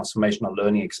catalyzing transformational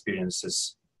learning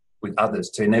experiences with others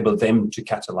to enable them to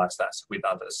catalyze that with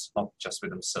others, not just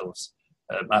with themselves,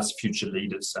 as future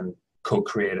leaders and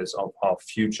co-creators of our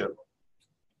future.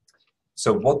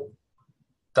 So what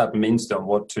that means then,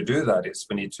 what to do that is,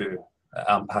 we need to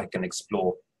unpack and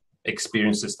explore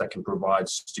experiences that can provide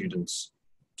students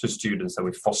that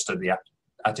we foster the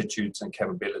attitudes and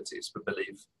capabilities we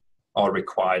believe are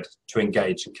required to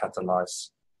engage and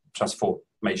catalyze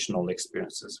transformational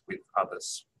experiences with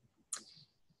others.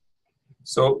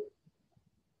 So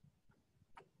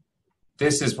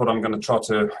this is what I'm going to try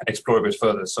to explore a bit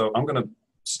further. So I'm going to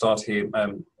start here,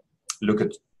 look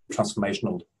at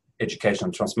transformational education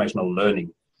and transformational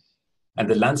learning. And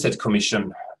the Lancet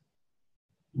Commission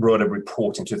wrote a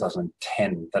report in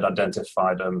 2010 that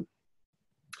identified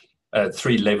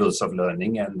 3 levels of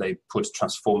learning, and they put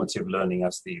transformative learning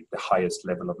as the highest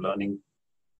level of learning.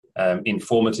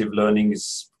 Informative learning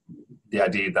is the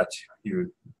idea that you're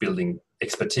building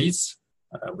expertise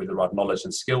with the right knowledge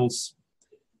and skills.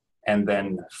 And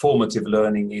then formative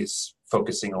learning is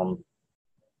focusing on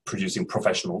producing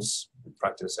professionals in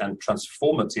practice, and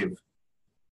transformative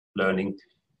learning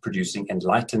producing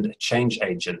enlightened change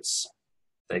agents,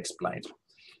 they explained.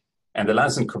 And the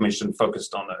Lancet Commission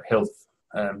focused on health,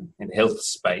 in the health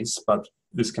space, but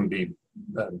this can be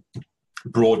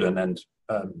broadened and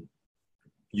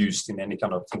used in any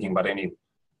kind of thinking about any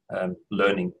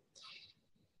learning.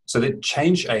 So the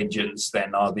change agents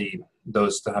then are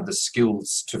those that have the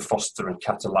skills to foster and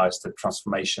catalyze the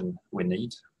transformation we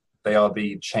need. They are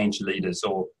the change leaders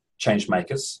or change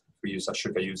makers, if we use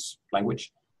Ashoka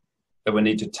language, that we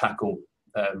need to tackle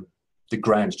the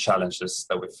grand challenges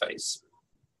that we face.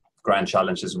 Grand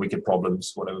challenges, wicked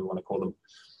problems, whatever we want to call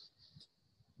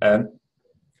them.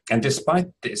 And despite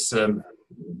this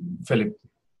fairly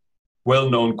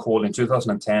well-known call in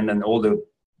 2010 and all the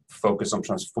focus on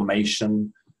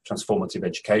transformation transformative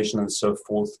education and so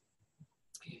forth.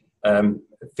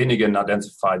 Finnegan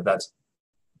identified that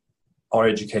our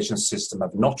education system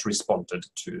have not responded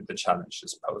to the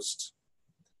challenges posed.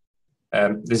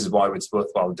 This is why it's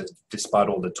worthwhile, despite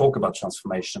all the talk about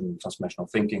transformation, transformational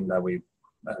thinking, that we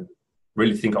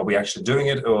really think, are we actually doing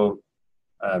it, or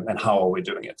and how are we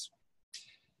doing it?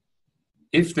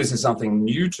 If this is something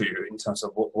new to you in terms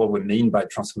of what we mean by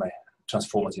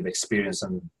transformative experience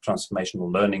and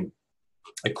transformational learning,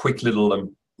 a quick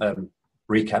little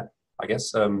recap, I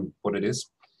guess, what it is.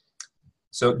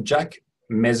 So Jack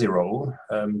Mezirow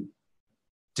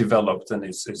developed, and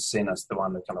is seen as the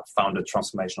one that kind of founded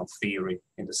transformational theory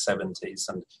in the 70s,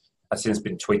 and has since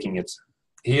been tweaking it.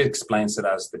 He explains it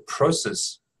as the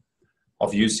process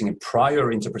of using a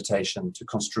prior interpretation to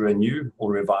construe a new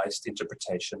or revised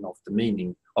interpretation of the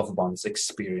meaning of one's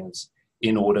experience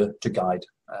in order to guide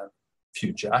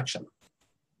future action.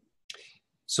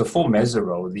 So for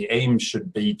Mezirow, the aim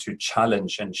should be to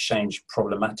challenge and change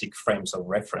problematic frames of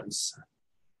reference.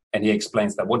 And he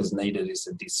explains that what is needed is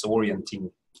a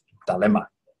disorienting dilemma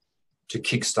to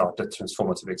kickstart the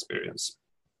transformative experience.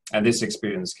 And this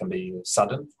experience can be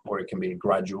sudden, or it can be a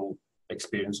gradual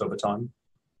experience over time.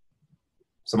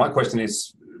 So my question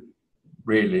is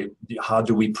really, how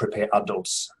do we prepare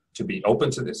adults to be open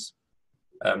to this?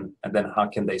 And then how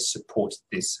can they support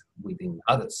this within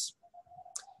others?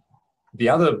 The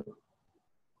other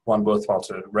one worthwhile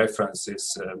to reference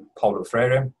is Paulo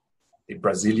Freire, the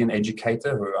Brazilian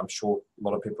educator, who I'm sure a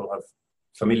lot of people are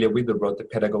familiar with, who wrote The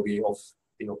Pedagogy of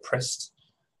the Oppressed,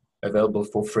 available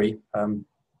for free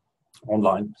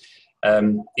online,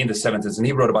 in the 70s. And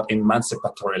he wrote about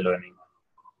emancipatory learning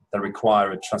that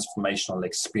require a transformational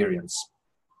experience.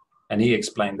 And he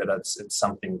explained that it's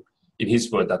something, in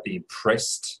his word, that the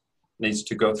oppressed needs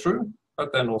to go through,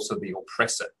 but then also the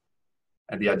oppressor.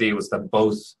 And the idea was that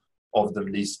both of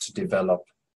them needs to develop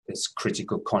this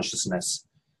critical consciousness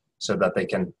so that they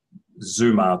can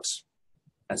zoom out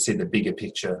and see the bigger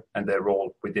picture and their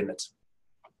role within it.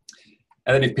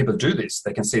 And then if people do this,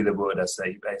 they can see the word as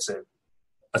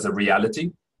a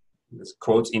reality, there's a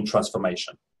quote, in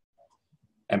transformation.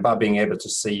 And by being able to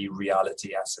see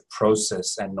reality as a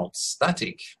process and not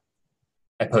static,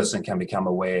 a person can become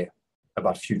aware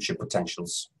about future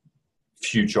potentials,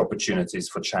 future opportunities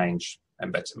for change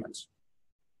and betterment.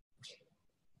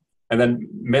 And then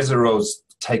Mezirow's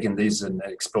taken these and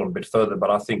explored a bit further, but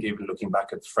I think even looking back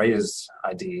at Freire's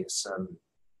ideas,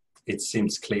 it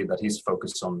seems clear that he's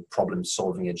focused on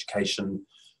problem-solving education,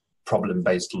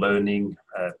 problem-based learning,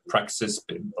 praxis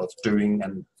of doing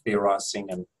and theorizing,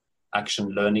 and action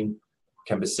learning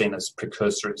can be seen as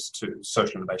precursors to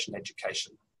social innovation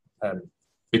education,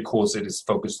 because it is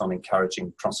focused on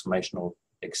encouraging transformational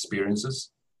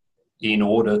experiences in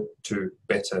order to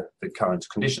better the current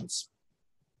conditions.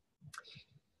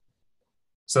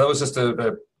 So that was just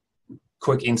a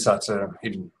quick insight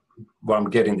in where I'm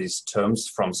getting these terms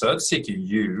from. So at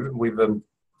CQU, we've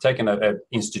taken an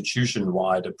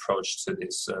institution-wide approach to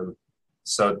this.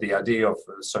 So the idea of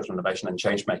social innovation and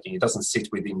change-making, it doesn't sit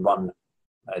within one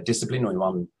discipline or in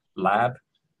one lab,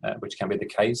 which can be the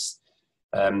case.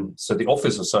 So the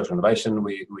Office of Social Innovation,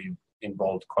 we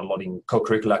involved quite a lot in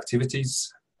co-curricular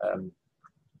activities,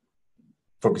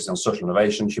 focusing on social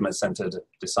innovation, human-centered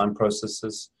design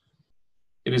processes.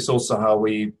 It is also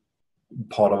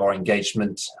part of our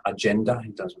engagement agenda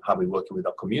in terms of how we're working with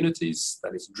our communities,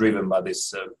 that is driven by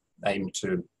this aim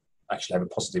to actually have a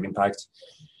positive impact.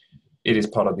 It is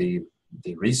part of the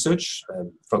research,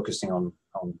 focusing on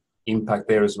impact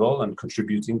there as well and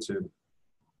contributing to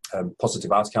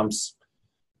positive outcomes.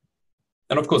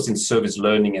 And of course, in service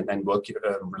learning and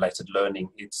work-related learning,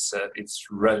 it's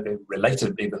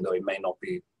related, even though it may not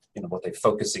be what they're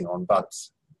focusing on, but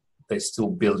they're still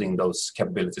building those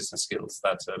capabilities and skills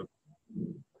that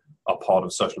are part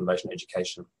of social innovation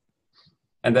education.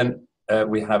 And then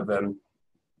we have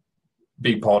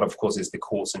big part, of course, is the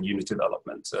course and unit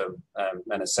development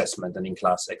and assessment and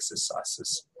in-class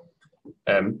exercises.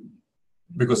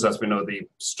 Because as we know, the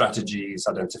strategy is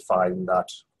identifying that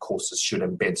courses should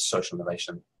embed social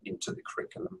innovation into the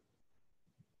curriculum.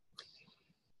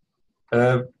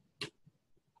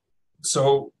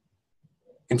 So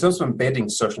in terms of embedding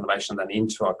social innovation then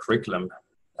into our curriculum,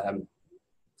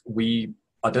 we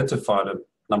identified a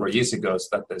number of years ago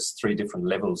that there's 3 different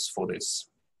levels for this,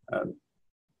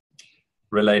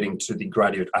 relating to the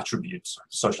graduate attribute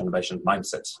social innovation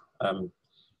mindset.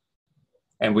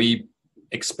 And we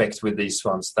expect with these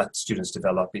ones that students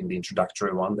develop in the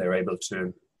introductory one, they're able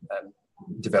to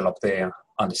develop their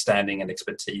understanding and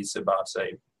expertise about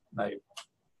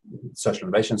social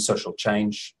innovation, social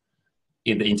change.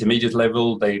 In the intermediate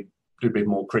level, they little bit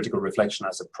more critical reflection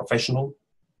as a professional.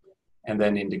 And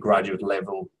then in the graduate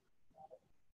level,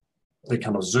 they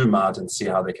kind of zoom out and see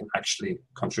how they can actually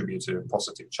contribute to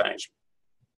positive change.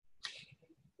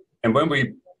 And when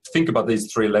we think about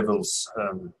these three levels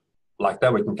like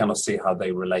that, we can kind of see how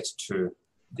they relate to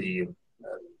the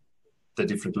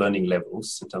different learning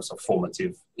levels in terms of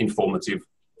formative, informative,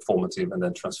 formative, and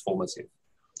then transformative.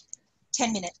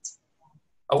 10 minutes.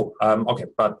 Oh, okay.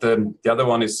 But the other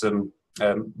one is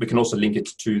we can also link it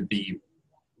to the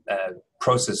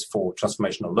process for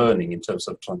transformational learning in terms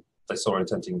of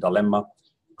disorientating dilemma,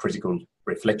 critical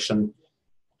reflection,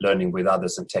 learning with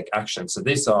others, and take action. So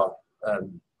these are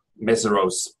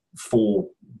Mesereau's 4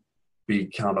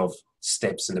 big kind of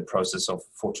steps in the process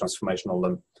for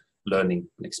transformational learning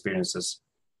and experiences.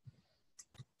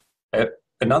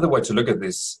 Another way to look at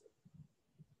this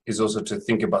is also to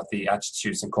think about the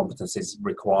attitudes and competencies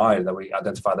required, that we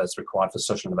identify that's required for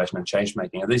social innovation and change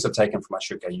making. And these are taken from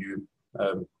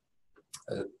CQUniversity,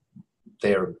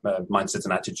 their mindsets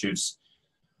and attitudes,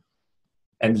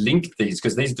 and link these,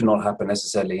 because these do not happen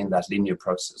necessarily in that linear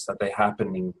process, that they're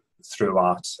happening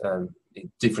throughout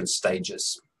in different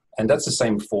stages. And that's the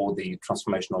same for the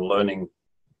transformational learning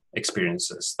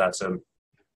experiences, that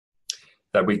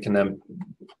we can,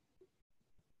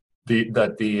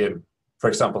 for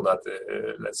example,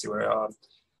 let's see where I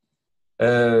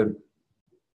are.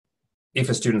 If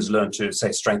a students learn to,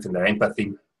 say, strengthen their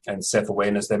empathy and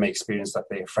self-awareness, they may experience that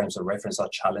their frames of reference are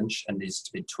challenged and needs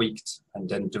to be tweaked, and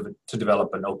then to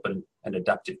develop an open and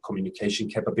adaptive communication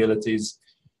capabilities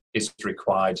is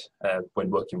required when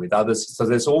working with others. So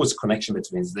there's always a connection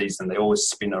between these, and they always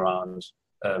spin around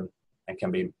and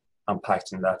can be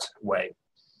unpacked in that way.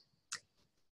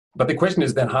 But the question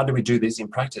is then, how do we do this in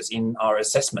practice in our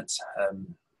assessment?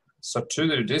 So to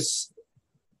do this,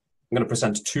 I'm going to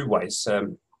present 2 ways,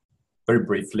 very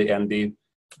briefly. And the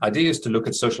idea is to look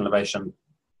at social innovation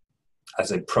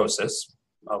as a process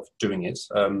of doing it,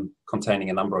 containing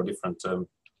a number of different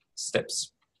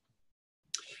steps.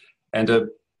 And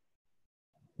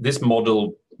this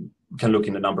model can look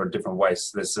in a number of different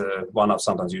ways. There's one I've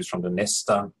sometimes used from the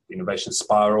Nesta innovation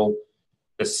spiral.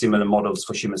 There's similar models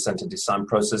for human-centered design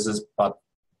processes, but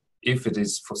if it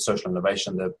is for social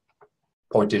innovation, the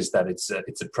point is that it's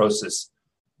a process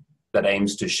that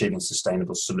aims to achieving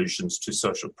sustainable solutions to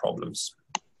social problems.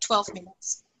 12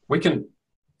 minutes. We can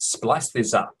splice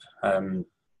this up and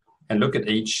look at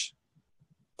each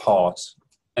part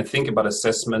and think about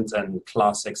assessment and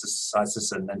class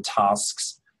exercises and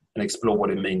tasks and explore what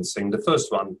it means. So in the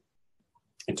first one,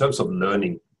 in terms of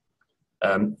learning,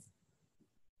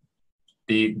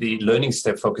 the learning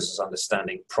step focuses on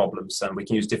understanding problems, and we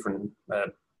can use different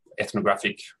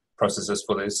ethnographic processes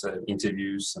for this,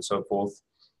 interviews and so forth.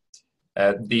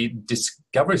 The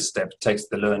discovery step takes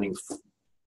the learning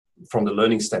from the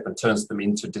learning step and turns them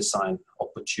into design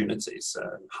opportunities.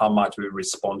 How might we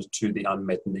respond to the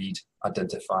unmet need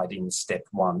identified in step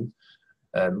 1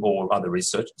 or other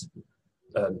research,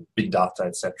 big data,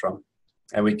 etc.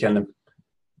 And we can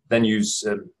then use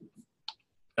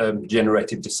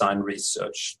generative design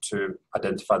research to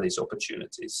identify these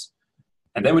opportunities.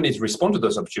 And then we need to respond to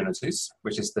those opportunities,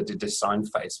 which is the design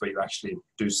phase, where you actually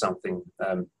do something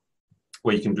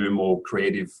where you can do more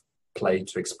creative play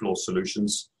to explore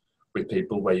solutions with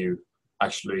people, where you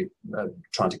actually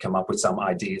trying to come up with some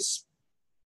ideas.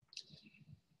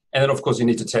 And then, of course, you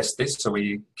need to test this. So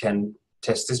we can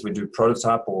test this. We do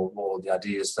prototype, or the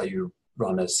idea is that you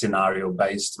run a scenario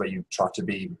based, where you try to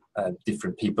be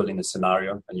different people in a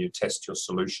scenario and you test your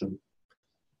solution.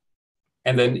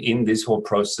 And then in this whole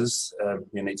process,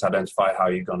 you need to identify how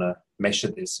you're going to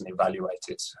measure this and evaluate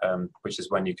it, which is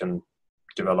when you can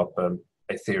develop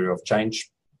a theory of change,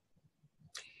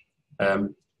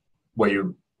 where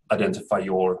you identify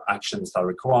your actions that are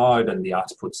required and the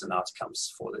outputs and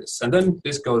outcomes for this. And then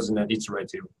this goes in an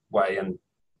iterative way, and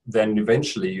then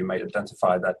eventually you may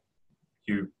identify that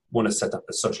you want to set up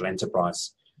a social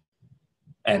enterprise,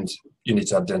 and you need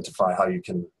to identify how you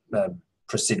can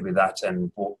proceed with that and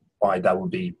why that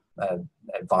would be a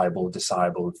viable,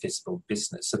 desirable, feasible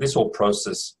business. So this whole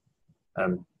process,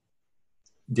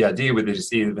 the idea with it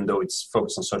is, even though it's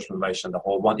focused on social innovation, the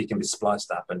whole one, it can be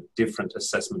spliced up, and different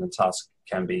assessment and tasks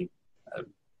can be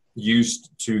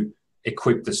used to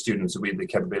equip the students with the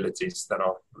capabilities that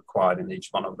are required in each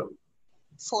one of them.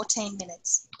 14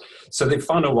 minutes. So the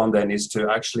final one then is to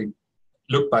actually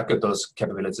look back at those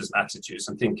capabilities and attitudes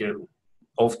and think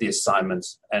of the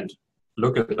assignments and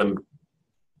look at them,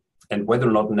 and whether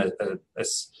or not in an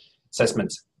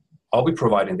assessment, are we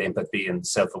providing the empathy and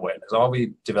self-awareness? Are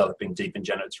we developing deep and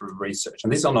generative research?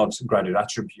 And these are not graduate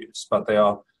attributes, but they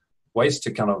are ways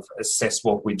to kind of assess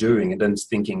what we're doing, and then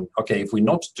thinking, okay, if we're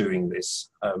not doing this,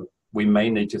 we may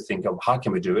need to think of how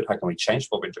can we do it, how can we change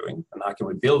what we're doing, and how can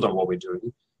we build on what we're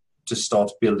doing to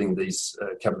start building these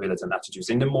capabilities and attitudes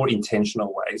in a more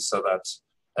intentional way, so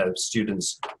that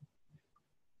students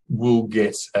will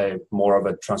get more of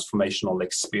a transformational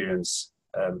experience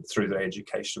through their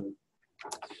education.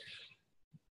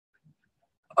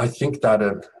 I think that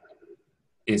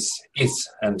is it,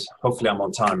 and hopefully I'm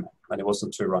on time and it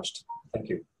wasn't too rushed. Thank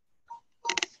you.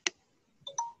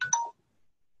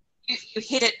 You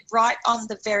hit it right on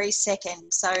the very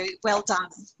second, so well done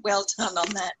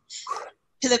on that.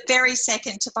 To the very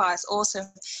second, Tobias, awesome.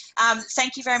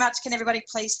 Thank you very much. Can everybody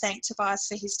please thank Tobias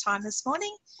for his time this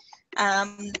morning?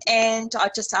 And I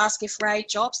just ask if Ray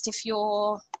Jobst, if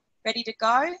you're ready to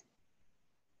go.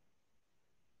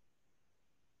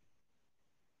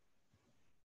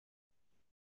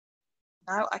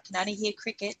 No, I can only hear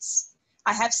crickets.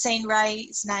 I have seen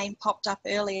Ray's name popped up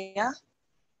earlier.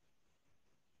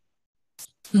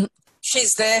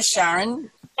 She's there, Sharon.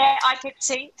 Yeah, I can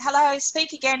see. Hello,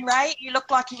 speak again, Ray. You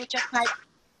look like you were just made.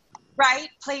 Ray,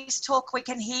 please talk. We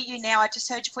can hear you now. I just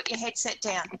heard you put your headset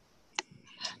down.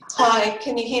 Hi,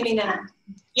 can you hear me now?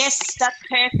 Yes, that's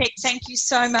perfect. Thank you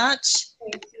so much.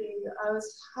 Thank you. I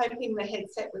was hoping the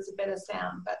headset was a better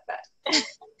sound, but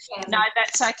no,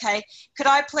 that's okay. Could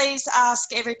I please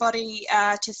ask everybody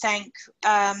to thank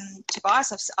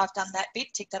Tobias? I've done that bit,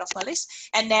 tick that off my list.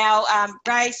 And now,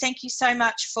 Ray, thank you so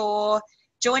much for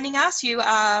joining us. You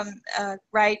are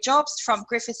Ray Jobst from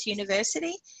Griffith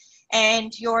University,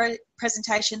 and your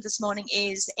presentation this morning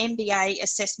is MBA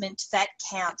Assessment That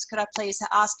Counts. Could I please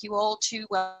ask you all to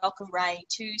welcome Ray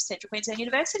to Central Queensland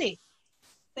University?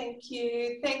 Thank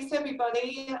you. Thanks,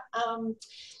 everybody. And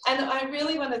I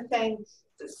really want to thank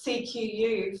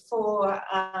CQU for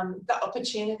the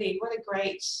opportunity. What a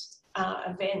great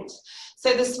event.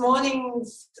 So this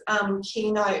morning's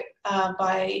keynote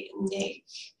by Nick,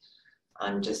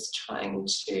 I'm just trying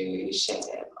to share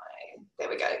there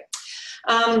we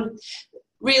go.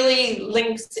 Really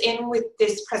links in with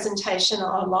this presentation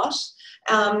a lot,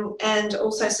 and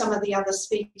also some of the other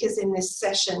speakers in this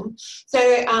session. So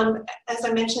as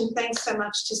I mentioned, thanks so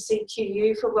much to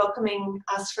CQU for welcoming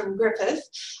us from Griffith.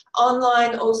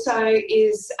 Online also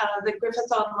is the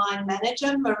Griffith Online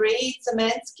Manager, Marie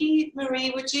Zamansky. Marie,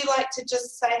 would you like to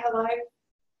just say hello?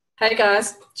 Hey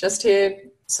guys, just here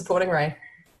supporting Ray.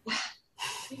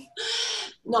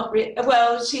 Not really.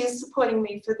 Well, she is supporting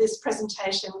me for this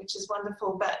presentation, which is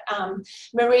wonderful. But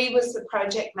Marie was the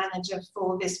project manager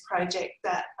for this project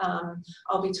that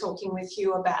I'll be talking with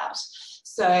you about.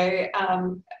 So,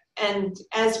 and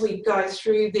as we go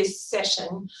through this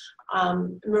session,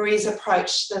 Marie's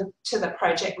approach to the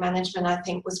project management, I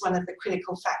think, was one of the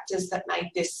critical factors that made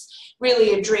this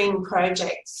really a dream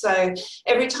project. So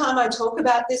every time I talk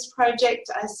about this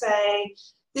project, I say,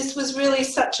 this was really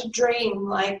such a dream.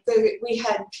 Like we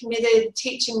had committed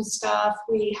teaching staff,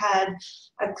 we had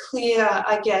a clear,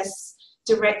 I guess,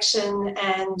 direction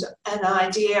and an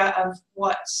idea of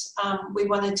what we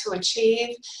wanted to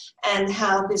achieve and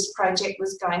how this project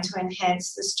was going to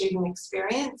enhance the student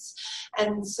experience.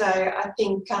 And so I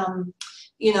think,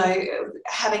 you know,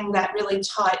 having that really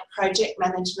tight project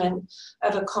management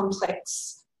of a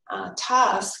complex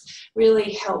task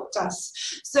really helped us.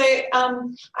 So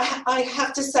I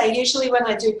have to say, usually when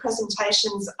I do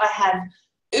presentations, I have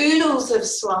oodles of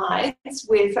slides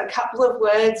with a couple of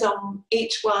words on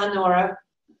each one or a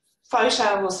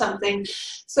photo or something.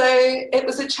 So it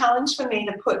was a challenge for me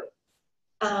to put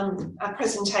a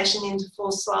presentation into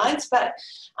 4 slides, but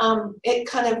it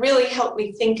kind of really helped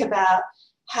me think about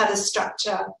how to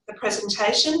structure the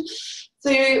presentation. So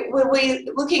we're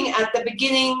looking at the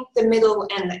beginning, the middle,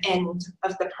 and the end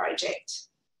of the project.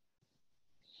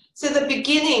 So the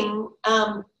beginning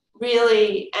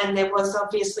really, and there was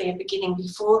obviously a beginning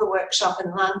before the workshop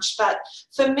and lunch, but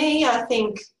for me, I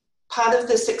think part of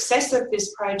the success of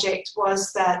this project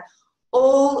was that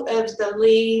all of the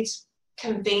lead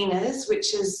conveners,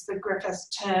 which is the Griffith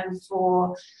term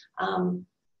for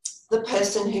the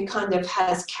person who kind of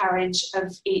has carriage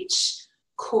of each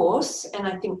course, and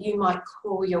I think you might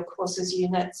call your courses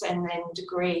units and then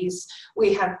degrees.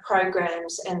 We have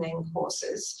programs and then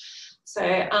courses.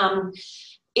 So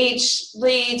each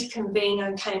lead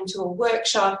convener came to a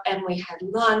workshop and we had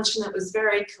lunch, and it was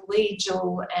very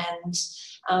collegial,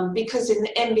 and because in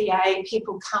the MBA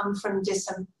people come from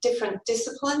different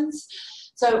disciplines,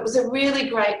 so it was a really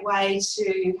great way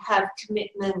to have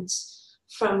commitment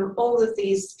from all of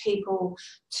these people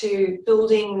to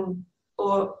building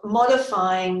or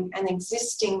modifying an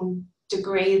existing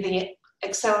degree, the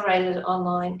Accelerated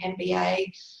Online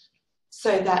MBA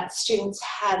so that students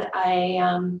had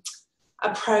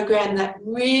a program that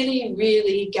really,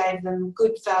 really gave them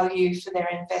good value for their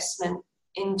investment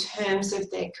in terms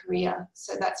of their career.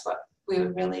 So that's what we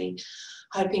were really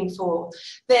hoping for.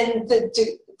 Then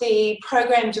the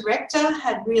program director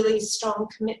had really strong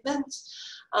commitment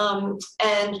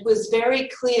and was very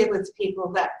clear with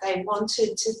people that they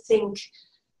wanted to think,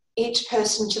 each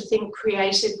person to think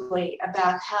creatively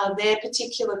about how their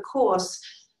particular course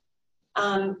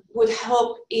would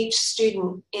help each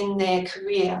student in their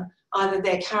career, either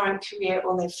their current career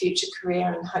or their future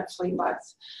career, and hopefully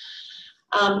both.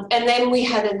 And then we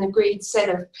had an agreed set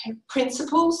of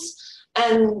principles,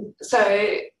 and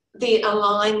so the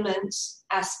alignment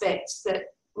aspects, that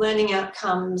learning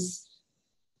outcomes,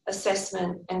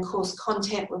 assessment and course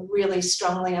content were really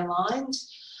strongly aligned,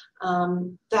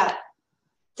 that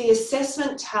the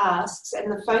assessment tasks, and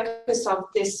the focus of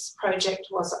this project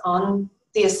was on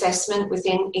the assessment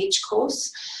within each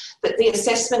course, that the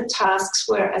assessment tasks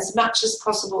were as much as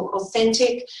possible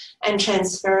authentic and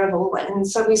transferable. And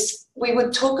so we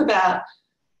would talk about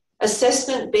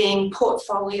assessment being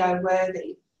portfolio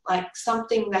worthy, like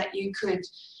something that you could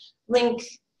link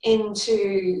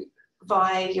into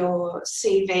via your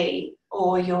CV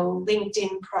or your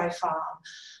LinkedIn profile,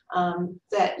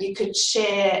 that you could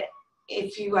share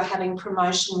if you were having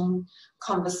promotion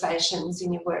conversations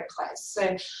in your workplace.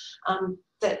 So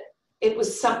that it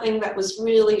was something that was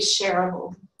really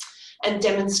shareable and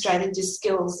demonstrated your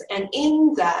skills. And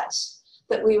in that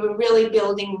we were really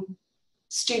building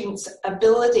students'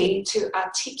 ability to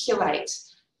articulate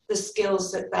the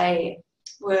skills that they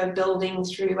were building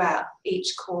throughout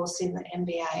each course in the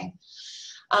MBA.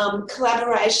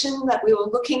 Collaboration, that we were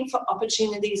looking for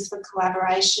opportunities for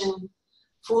collaboration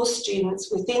for students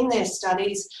within their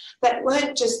studies that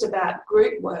weren't just about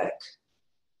group work,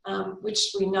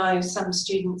 which we know some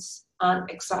students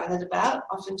aren't excited about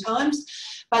oftentimes,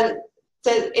 but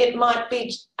that it might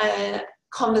be a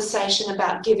conversation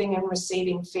about giving and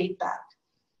receiving feedback.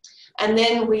 And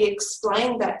then we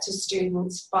explained that to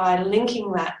students by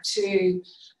linking that to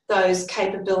those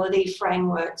capability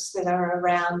frameworks that are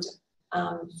around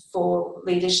for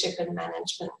leadership and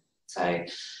management. So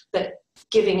that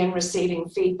giving and receiving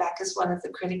feedback is one of the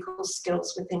critical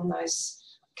skills within those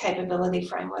capability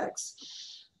frameworks.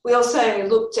 We also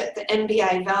looked at the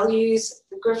MBA values,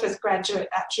 the Griffith graduate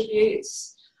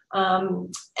attributes,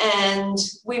 and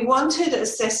we wanted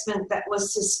assessment that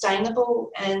was sustainable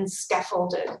and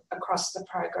scaffolded across the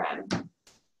program.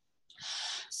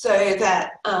 So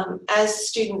that as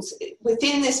students,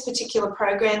 within this particular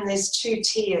program, there's 2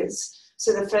 tiers.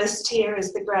 So the first tier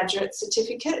is the graduate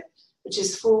certificate, which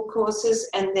is 4 courses,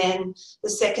 and then the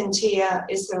second tier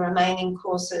is the remaining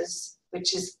courses,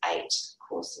 which is 8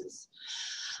 courses.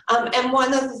 And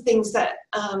one of the things that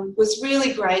was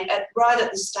really great right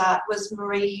at the start was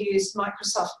Marie Hughes'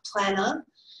 Microsoft Planner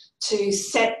to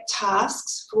set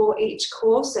tasks for each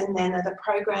course and then at a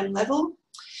program level.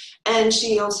 And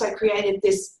she also created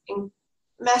this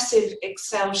massive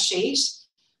Excel sheet,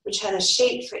 which had a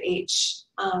sheet for each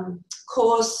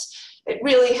course. It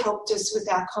really helped us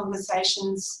with our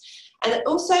conversations. And it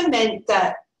also meant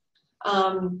that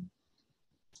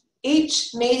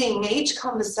each meeting, each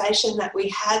conversation that we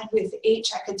had with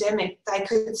each academic, they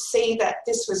could see that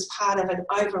this was part of an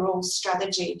overall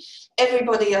strategy.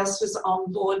 Everybody else was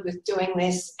on board with doing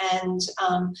this, and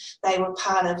they were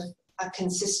part of a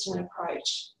consistent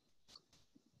approach.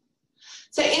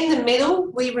 So in the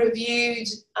middle, we reviewed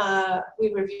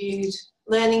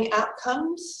learning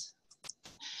outcomes.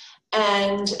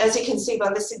 And as you can see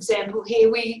by this example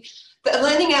here, the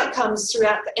learning outcomes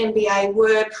throughout the MBA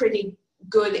were pretty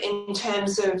good in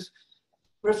terms of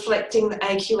reflecting the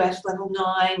AQF level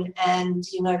 9 and,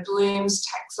 you know, Bloom's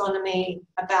taxonomy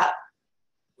about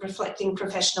reflecting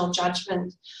professional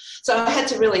judgment. So I had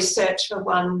to really search for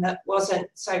one that wasn't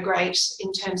so great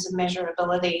in terms of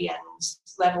measurability and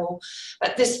level,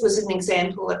 but this was an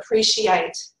example: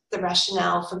 appreciate the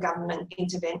rationale for government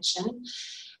intervention.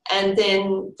 And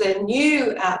then the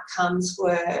new outcomes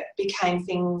became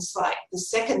things like the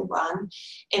second one: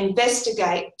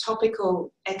 investigate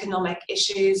topical economic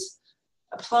issues,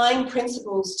 applying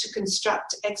principles to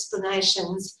construct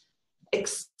explanations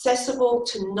accessible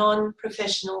to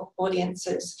non-professional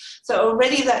audiences. So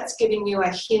already that's giving you a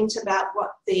hint about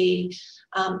what the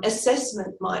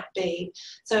assessment might be.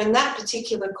 So in that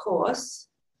particular course,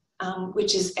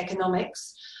 which is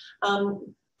economics,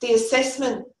 the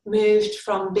assessment moved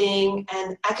from being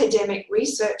an academic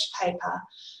research paper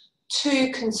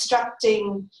to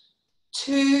constructing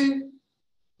 2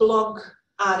 blog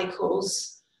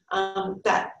articles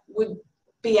that would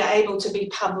be able to be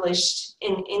published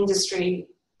in industry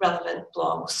relevant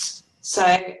blogs.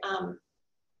 So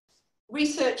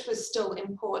research was still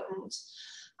important,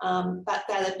 but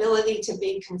that ability to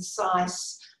be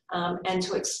concise and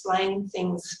to explain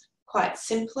things quite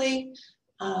simply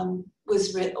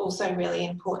was also really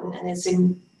important, and is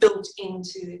built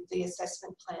into the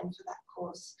assessment plan for that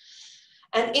course.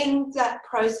 And in that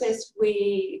process,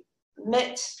 we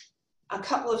met a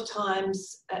couple of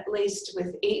times at least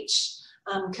with each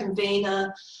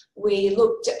convener. We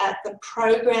looked at the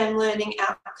program learning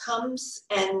outcomes,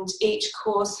 and each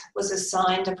course was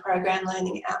assigned a program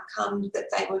learning outcome that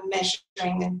they were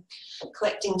measuring and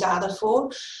collecting data for.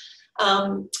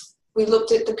 We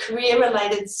looked at the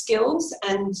career-related skills,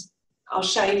 and I'll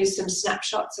show you some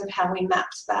snapshots of how we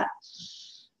mapped that.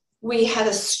 We had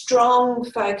a strong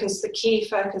focus, the key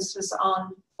focus was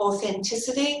on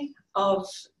authenticity of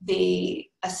the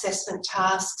assessment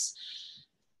tasks.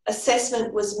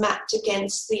 Assessment was mapped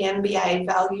against the MBA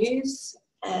values,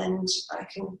 and I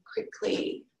can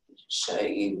quickly show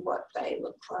you what they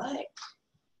look like.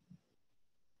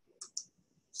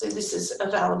 So this is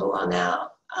available on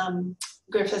our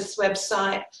Griffith's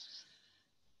website.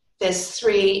 There's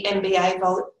 3 MBA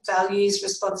values: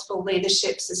 responsible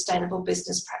leadership, sustainable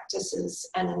business practices,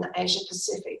 and an Asia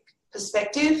Pacific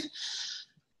perspective.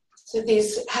 So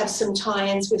these have some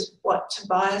tie-ins with what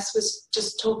Tobias was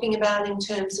just talking about in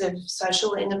terms of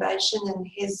social innovation in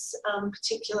his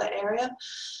particular area.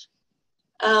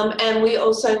 And we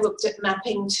also looked at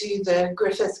mapping to the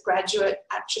Griffith graduate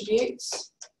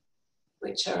attributes,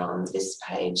 which are on this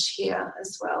page here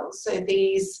as well. So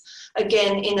these,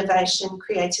 again, innovation,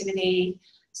 creativity,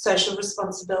 social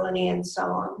responsibility, and so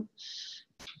on.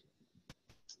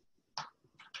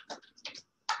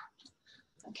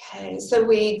 Okay, so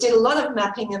we did a lot of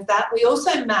mapping of that. We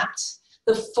also mapped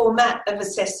the format of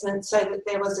assessment so that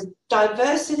there was a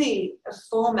diversity of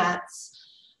formats,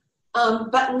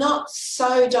 but not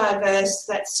so diverse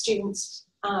that students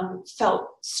felt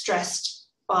stressed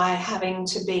by having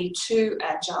to be too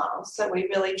agile. So we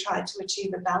really tried to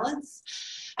achieve a balance.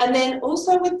 And then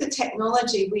also with the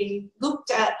technology, we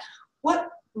looked at what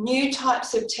new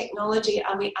types of technology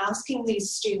are we asking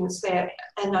these students there.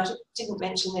 And I didn't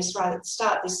mention this right at the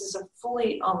start, this is a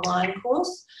fully online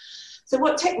course. So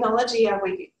what technology are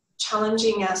we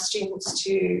challenging our students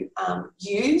to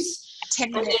use?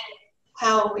 And then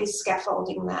how are we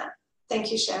scaffolding that?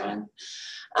 Thank you, Sharon.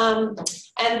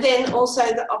 And then also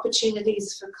the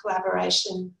opportunities for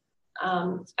collaboration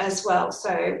as well.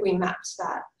 So we mapped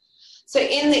that. So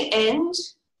in the end,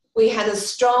 we had a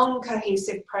strong,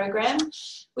 cohesive program.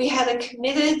 We had a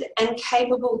committed and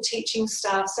capable teaching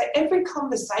staff. So every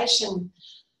conversation,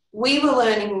 we were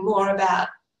learning more about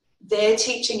their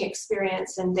teaching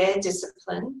experience and their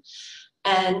discipline.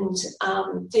 And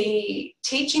the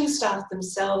teaching staff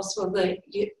themselves were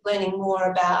learning more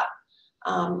about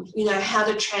you know, how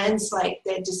to translate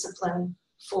their discipline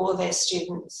for their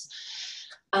students.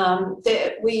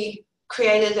 We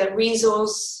created a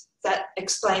resource that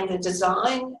explained the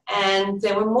design, and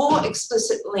there were more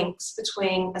explicit links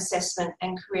between assessment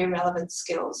and career relevant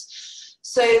skills.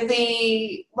 So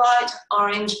the light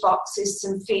orange box is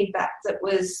some feedback that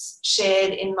was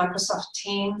shared in Microsoft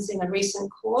Teams in a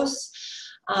recent course.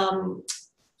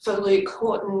 For Luke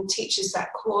Horton teaches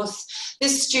that course.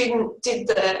 This student did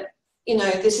the, you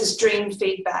know, this is dream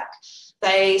feedback.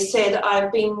 They said,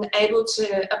 I've been able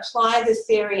to apply the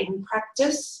theory in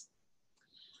practice.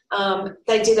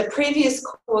 They did a previous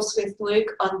course with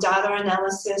Luke on data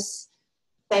analysis.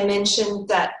 They mentioned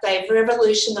that they've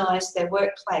revolutionised their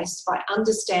workplace by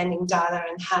understanding data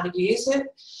and how to use it.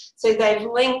 So they've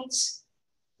linked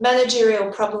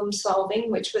managerial problem solving,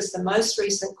 which was the most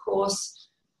recent course,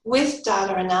 with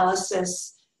data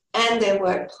analysis and their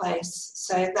workplace.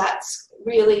 So that's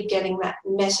really getting that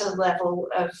meta level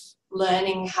of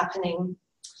learning happening.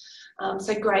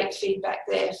 So great feedback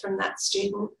there from that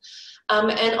student.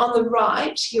 And on the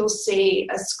right, you'll see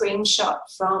a screenshot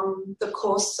from the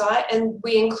course site, and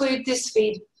we include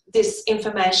this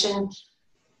information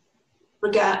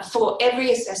for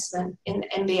every assessment in the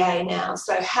MBA now.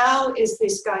 So how is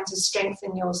this going to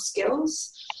strengthen your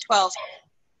skills? 12.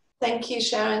 Thank you,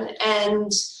 Sharon.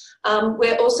 And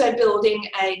we're also building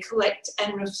a collect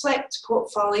and reflect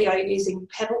portfolio using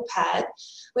PebblePad,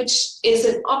 which is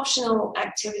an optional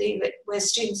activity where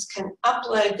students can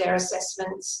upload their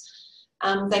assessments.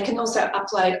 They can also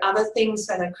upload other things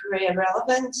that are career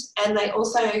relevant, and they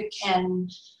also can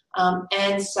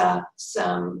answer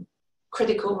some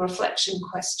critical reflection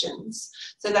questions.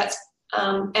 So that's,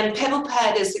 and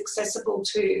PebblePad is accessible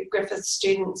to Griffith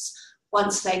students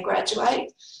once they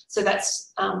graduate. So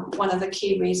that's one of the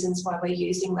key reasons why we're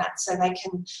using that, so they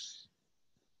can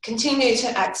continue to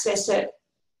access it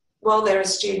while they're a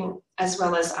student as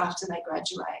well as after they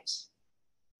graduate.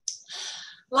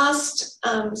 Last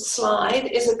slide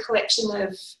is a collection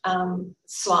of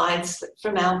slides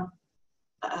from our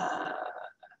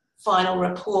final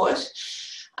report.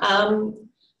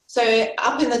 So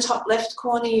up in the top left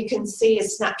corner, you can see a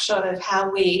snapshot of how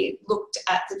we looked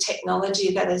at the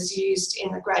technology that is used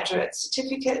in the graduate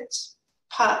certificate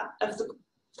part of the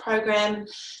program,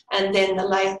 and then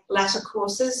the latter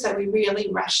courses. So we really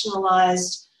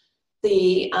rationalised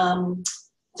the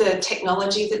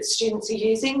technology that students are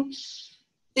using.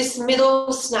 This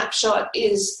middle snapshot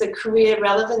is the career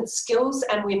relevant skills,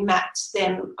 and we mapped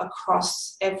them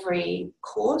across every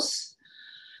course.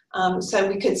 So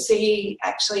we could see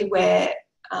actually where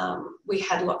we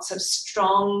had lots of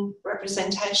strong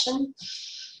representation.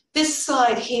 This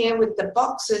slide here with the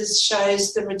boxes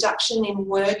shows the reduction in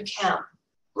word count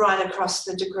right across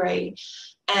the degree.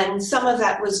 And some of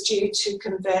that was due to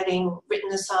converting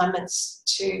written assignments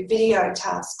to video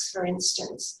tasks, for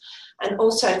instance, and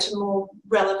also to more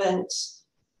relevant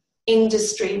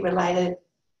industry-related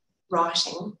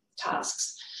writing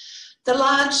tasks. The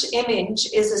large image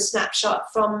is a snapshot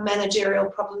from managerial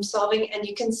problem solving, and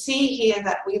you can see here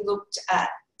that we looked at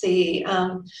the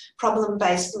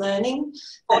problem-based learning.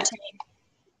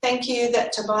 Thank you,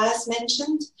 that Tobias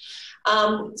mentioned.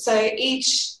 So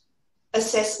each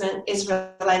assessment is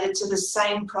related to the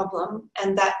same problem,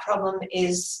 and that problem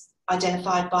is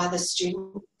identified by the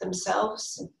student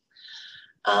themselves.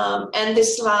 And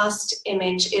this last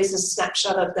image is a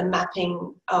snapshot of the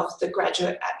mapping of the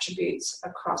graduate attributes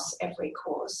across every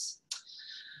course.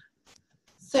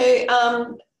 So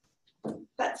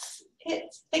that's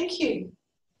it. Thank you.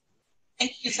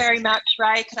 Thank you very much,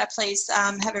 Ray. Could I please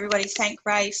have everybody thank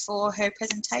Ray for her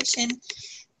presentation?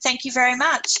 Thank you very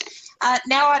much.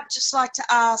 Now I'd just like to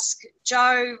ask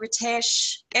Joe,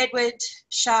 Ritesh, Edward,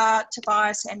 Shah,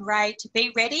 Tobias and Ray to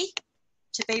be ready.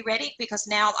 Because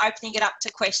now I'm opening it up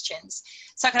to questions.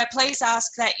 So can I please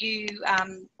ask that you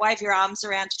wave your arms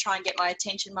around to try and get my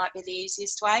attention, might be the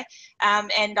easiest way,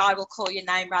 and I will call your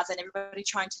name rather than everybody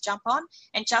trying to jump on,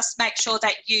 and just make sure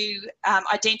that you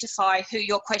identify who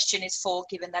your question is for,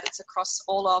 given that it's across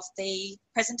all of the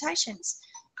presentations.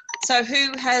 So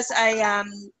who has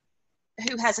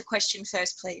a question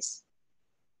first, please?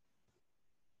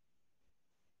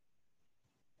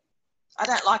 I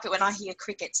don't like it when I hear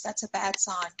crickets. That's a bad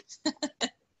sign.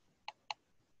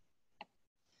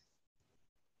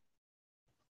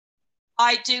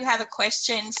 I do have a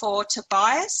question for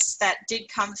Tobias that did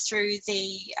come through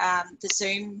the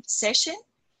Zoom session.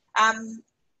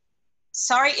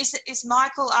 Sorry, is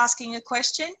Michael asking a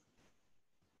question?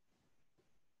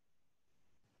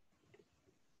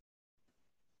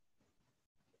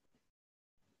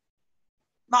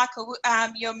 Michael,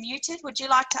 you're muted. Would you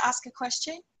like to ask a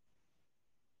question?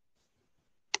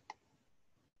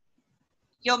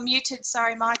 You're muted,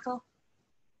 sorry, Michael.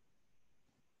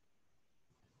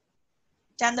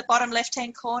 Down the bottom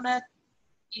left-hand corner,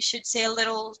 you should see a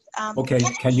little... Okay,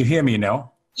 can you hear me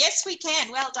now? Yes, we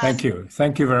can. Well done. Thank you.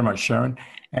 Thank you very much, Sharon.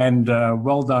 And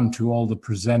well done to all the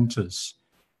presenters,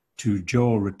 to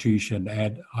Joe, Ritesh, and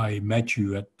Ed. I met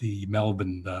you at the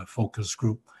Melbourne focus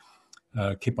group.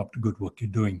 Keep up the good work you're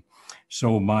doing.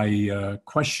 So my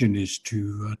question is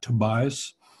to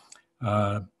Tobias.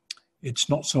 It's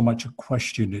not so much a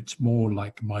question, it's more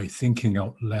like my thinking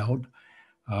out loud.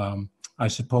 I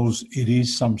suppose it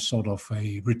is some sort of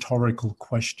a rhetorical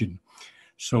question.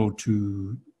 So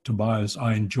to Tobias,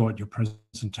 I enjoyed your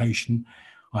presentation.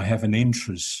 I have an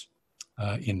interest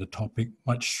in the topic,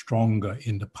 much stronger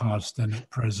in the past than at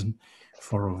present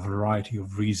for a variety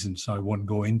of reasons I won't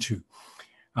go into.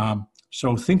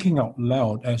 So thinking out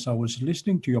loud, as I was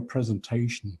listening to your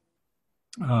presentation,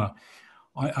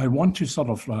 I want to sort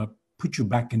of put you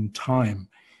back in time.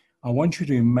 I want you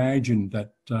to imagine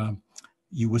that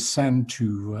you were sent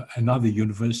to another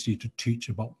university to teach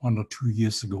about 1 or 2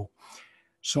 years ago.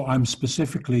 So I'm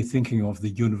specifically thinking of the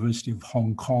University of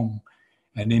Hong Kong,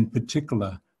 and in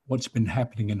particular, what's been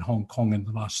happening in Hong Kong in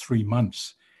the last 3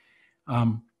 months.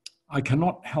 I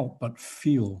cannot help but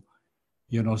feel,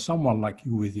 you know, someone like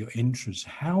you with your interests,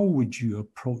 how would you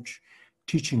approach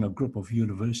teaching a group of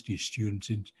university students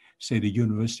in, say, the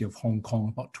University of Hong Kong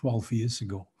about 12 years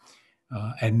ago,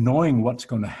 and knowing what's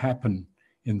going to happen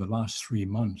in the last 3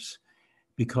 months?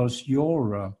 Because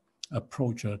your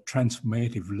approach,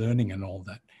 transformative learning and all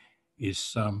that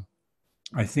is,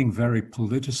 I think, very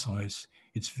politicized.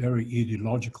 It's very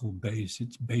ideological based.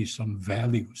 It's based on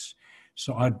values.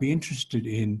 So I'd be interested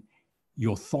in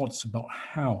your thoughts about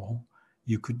how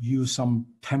you could use some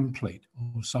template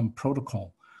or some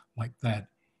protocol like that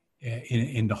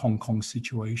in the Hong Kong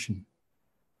situation?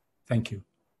 Thank you.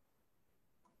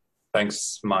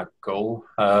 Thanks, Michael.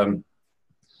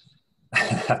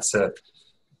 That's a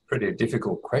pretty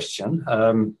difficult question.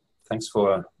 Thanks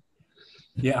for...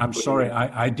 Yeah, I'm sorry.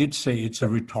 I did say it's a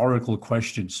rhetorical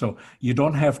question, so you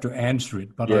don't have to answer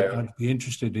it, but yeah. I'd be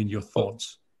interested in your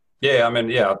thoughts. Yeah, I mean,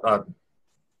 yeah, I'm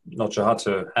not sure how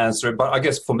to answer it, but I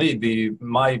guess for me,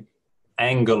 my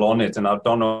angle on it, and I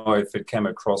don't know if it came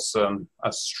across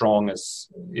as strong as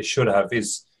it should have,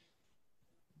 is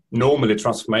normally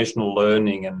transformational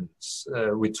learning, and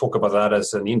we talk about that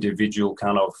as an individual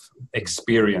kind of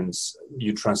experience,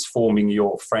 you transforming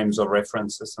your frames of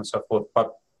references and so forth.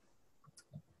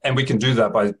 And we can do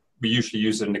that we usually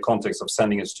use it in the context of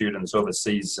sending students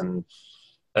overseas and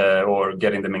or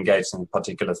getting them engaged in a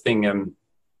particular thing.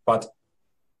 But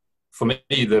for me,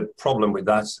 the problem with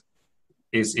that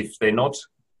is if we're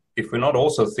not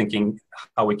also thinking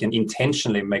how we can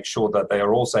intentionally make sure that they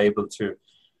are also able to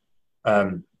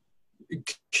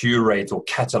curate or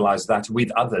catalyze that with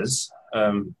others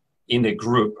in a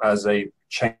group as a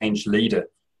change leader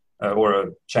or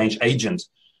a change agent.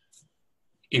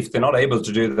 If they're not able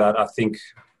to do that, I think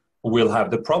we'll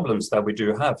have the problems that we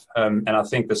do have. And I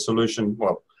think the solution,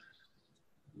 well,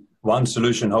 one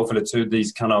solution hopefully to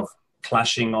these kind of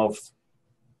clashing of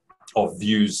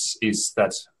views is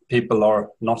that people are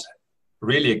not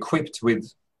really equipped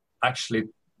with actually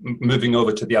moving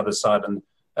over to the other side and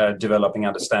developing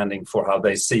understanding for how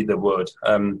they see the world.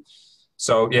 I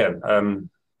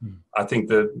think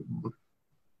the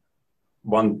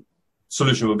one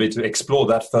solution would be to explore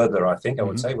that further, I think, I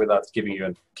would say, without giving you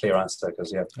a clear answer,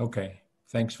 because, yeah. Okay,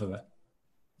 thanks for that.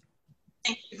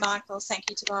 Thank you, Michael. Thank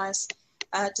you, Tobias.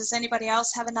 Does anybody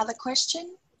else have another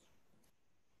question?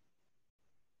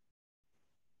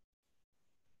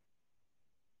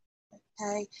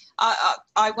 Okay,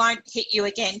 I won't hit you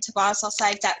again, Tobias. I'll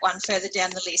save that one further down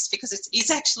the list because it is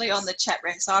actually on the chat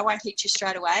room, so I won't hit you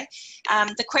straight away.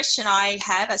 The question I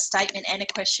have, a statement and a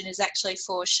question, is actually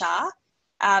for Shah.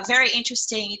 Very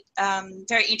interesting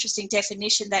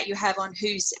definition that you have on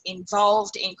who's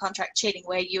involved in contract cheating,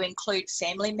 where you include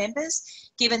family members.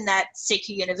 Given that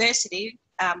CQUniversity,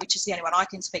 which is the only one I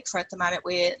can speak for at the moment,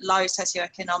 we're low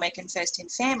socioeconomic and first in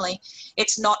family,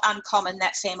 it's not uncommon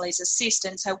that families assist.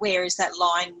 And so where is that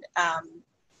line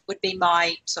would be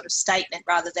my sort of statement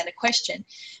rather than a question.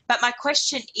 But my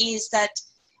question is that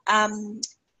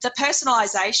the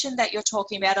personalisation that you're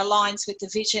talking about aligns with the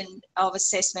vision of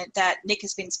assessment that Nick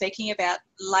has been speaking about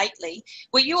lately.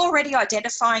 Were you already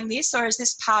identifying this, or is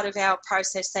this part of our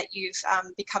process that you've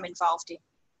become involved in?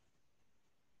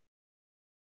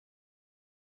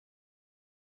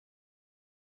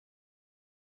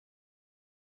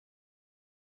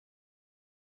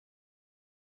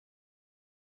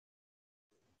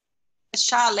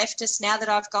 Shah left us now that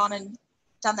I've gone and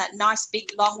done that nice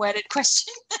big long-worded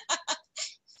question.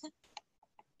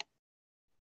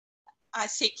 I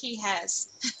think he has.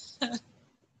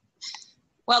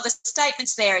 Well, the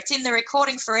statement's there. It's in the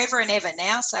recording forever and ever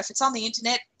now. So if it's on the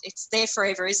internet, it's there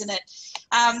forever, isn't it?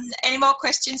 Any more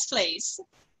questions, please?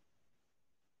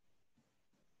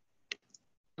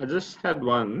 I just had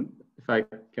one, if I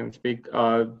can speak.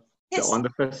 Yes. On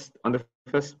the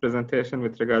first presentation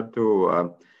with regard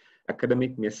to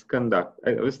academic misconduct,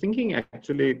 I was thinking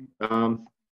actually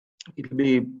it would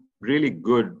be really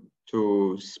good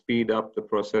to speed up the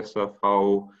process of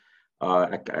how,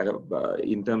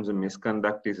 in terms of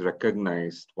misconduct, is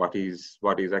recognized, what is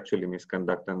actually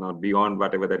misconduct and not beyond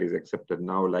whatever that is accepted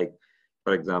now. Like,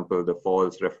 for example, the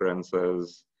false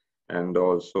references and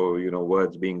also,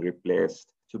 words being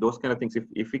replaced. So those kind of things.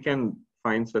 If we can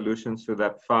find solutions to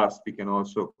that fast, we can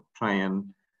also try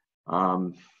and,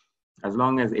 as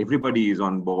long as everybody is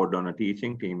on board on a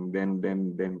teaching team,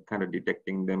 then kind of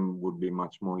detecting them would be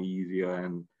much more easier,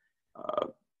 and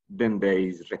then there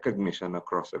is recognition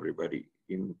across everybody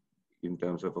in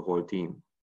terms of a whole team.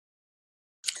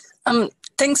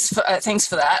 Thanks for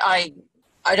that. I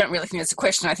don't really think it's a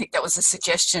question. I think that was a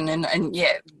suggestion, and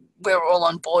yeah, we're all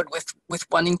on board with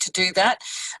wanting to do that,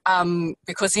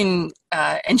 because in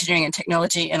engineering and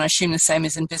technology, and I assume the same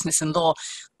as in business and law,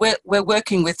 we're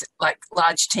working with like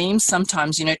large teams,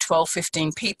 sometimes 12,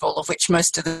 15 people, of which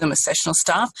most of them are sessional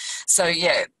staff. So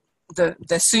yeah,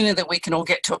 the sooner that we can all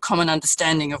get to a common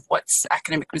understanding of what's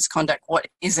academic misconduct, what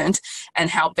isn't, and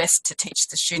how best to teach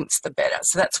the students, the better.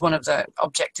 So that's one of the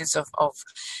objectives of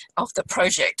the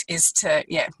project, is to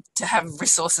have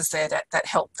resources there that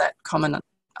help that common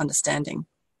understanding.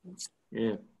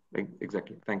 Yeah,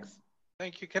 exactly. Thanks.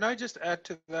 Thank you. Can I just add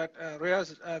to that,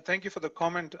 Riaz? Thank you for the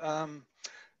comment.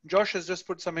 Josh has just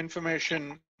put some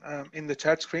information in the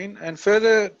chat screen. And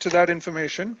further to that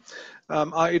information,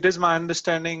 it is my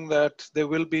understanding that there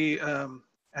will be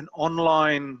an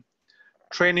online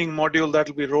training module that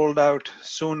will be rolled out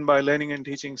soon by Learning and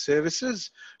Teaching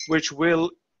Services, which will,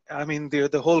 I mean,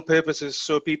 the whole purpose is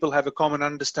so people have a common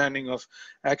understanding of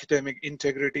academic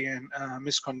integrity and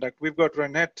misconduct. We've got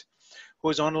Renette, who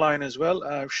is online as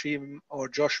well. She or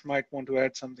Josh might want to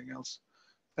add something else.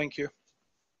 Thank you.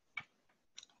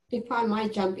 If I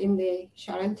might jump in there,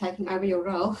 Sharon, taking over your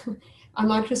role, I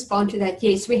might respond to that.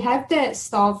 Yes, we have the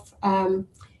staff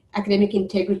academic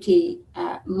integrity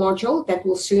module that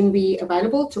will soon be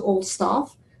available to all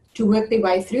staff to work their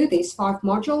way through. There's 5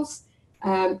 modules,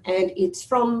 and it's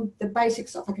from the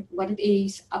basics of what it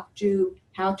is up to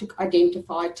how to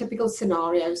identify typical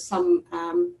scenarios, some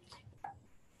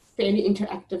fairly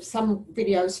interactive, some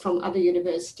videos from other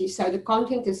universities. So the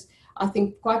content is, I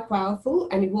think, quite powerful,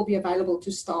 and it will be available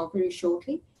to staff very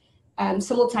shortly.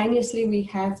 Simultaneously, we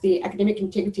have the academic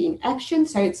integrity in action.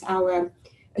 So it's our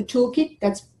a toolkit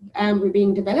that's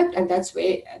being developed, and that's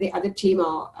where the other team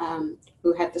are,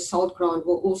 who had the SALT grant,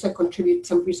 will also contribute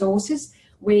some resources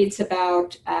where it's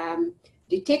about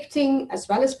detecting as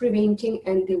well as preventing,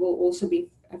 and there will also be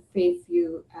a fair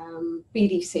few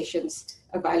PD sessions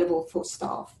available for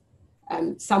staff.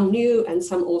 Some new and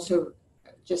some also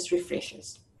just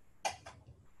refreshers.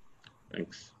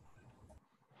 Thanks.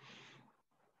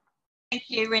 Thank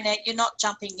you, Renette. You're not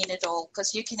jumping in at all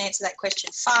because you can answer that question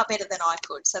far better than I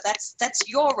could. So that's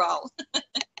your role.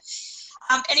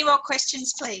 Any more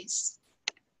questions, please?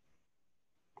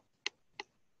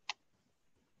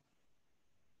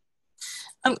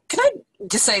 Can I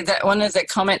just say that one of the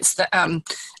comments that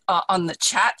on the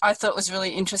chat I thought was really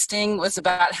interesting was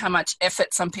about how much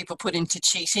effort some people put into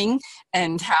cheating,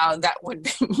 and how that would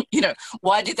be,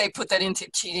 why did they put that into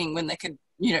cheating when they could,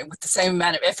 with the same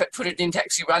amount of effort, put it into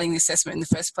actually writing the assessment in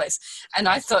the first place? And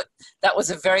I thought that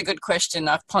was a very good question.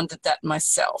 I've pondered that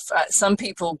myself. Some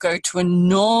people go to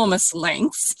enormous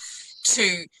lengths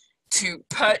to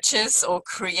purchase or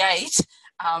create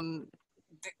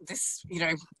this,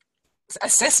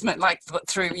 assessment, like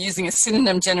through using a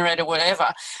synonym generator,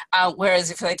 whatever. Whereas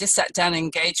if they just sat down and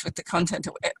engaged with the content,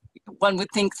 one would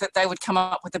think that they would come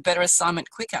up with a better assignment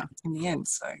quicker in the end.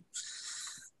 So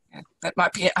yeah, that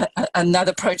might be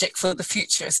another project for the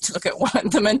future, is to look at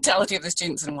the mentality of the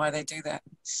students and why they do that.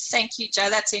 Thank you, Joe.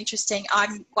 That's interesting.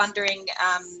 I'm wondering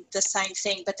the same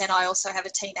thing, but then I also have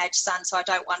a teenage son, so I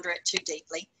don't wonder it too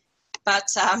deeply. But,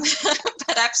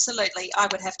 but absolutely, I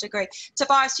would have to agree.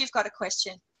 Tobias, you've got a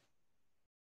question.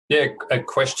 Yeah, a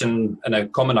question and a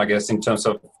comment, I guess, in terms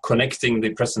of connecting the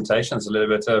presentations a little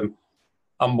bit.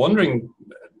 I'm wondering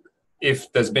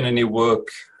if there's been any work,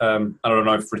 I don't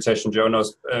know if Ritesh and Joe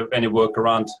knows, any work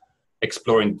around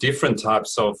exploring different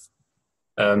types of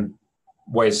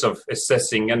ways of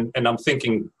assessing. And I'm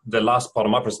thinking the last part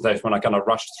of my presentation, when I kind of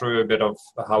rushed through a bit of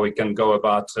how we can go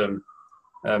about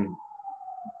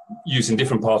using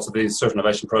different parts of the social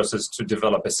innovation process to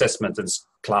develop assessment and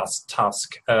class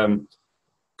task.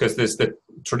 Because there's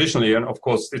traditionally, and of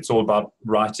course, it's all about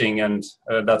writing, and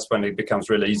that's when it becomes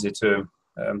really easy to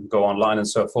go online and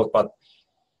so forth. But,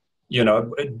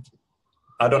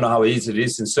 I don't know how easy it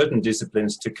is in certain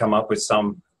disciplines to come up with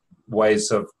some ways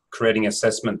of creating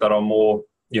assessment that are more,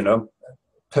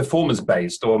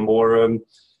 performance-based, or more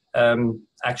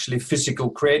actually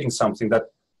physical, creating something that,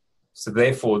 so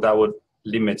therefore that would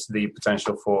limit the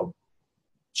potential for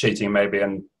cheating maybe,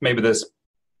 and maybe that's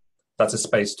a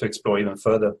space to explore even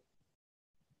further.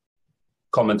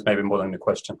 Comment maybe more than a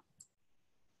question.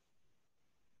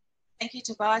 Thank you,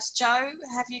 Tobias. Joe,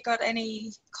 have you got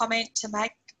any comment to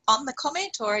make on the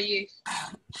comment, or are you?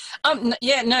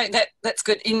 Yeah, no, that's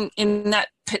good. In that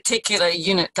particular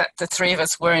unit that the three of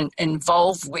us were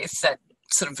involved with, that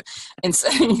sort of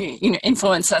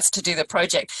influence us to do the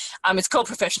project. It's called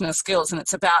Professional Skills, and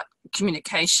it's about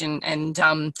communication and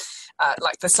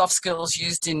like the soft skills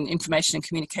used in information and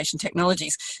communication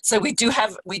technologies. So we did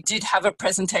have a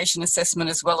presentation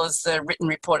assessment as well as the written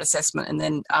report assessment, and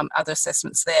then other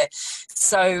assessments there.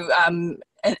 So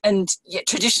and yet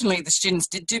traditionally the students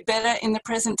did do better in the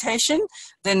presentation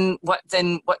than what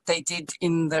they did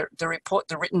in the report,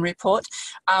 the written report.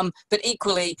 But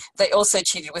equally, they also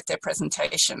cheated with their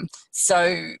presentation.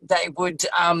 So they would,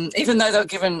 even though they were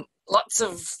given lots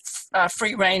of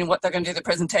free reign in what they're going to do the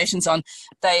presentations on,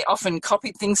 they often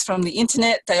copied things from the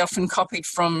internet. They often copied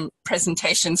from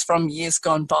presentations from years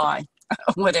gone by,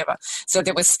 whatever. So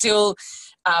there was still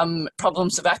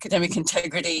problems of academic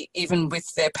integrity, even with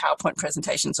their PowerPoint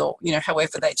presentations, or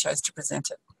however they chose to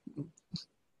present it.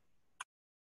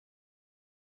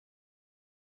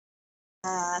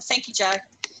 Thank you, Joe.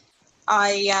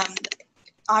 I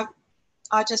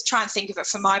just try and think of it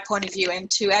from my point of view, and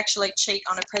to actually cheat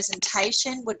on a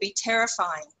presentation would be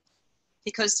terrifying,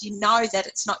 because you know that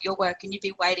it's not your work and you'd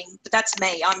be waiting. But that's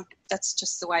me. That's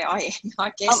just the way I am,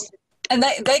 I guess. And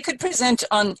they could present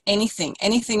on anything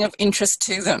of interest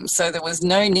to them, so there was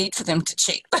no need for them to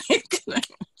cheat.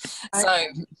 So,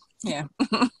 yeah.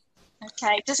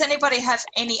 Okay. Does anybody have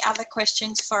any other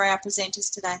questions for our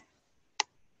presenters today?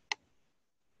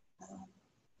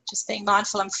 Just being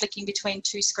mindful, I'm flicking between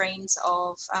two screens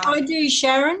of... I do,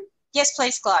 Sharon. Yes,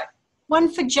 please, Glo.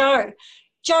 One for Joe.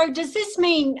 Joe, does this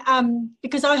mean,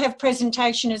 because I have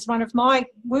presentation as one of my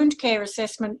wound care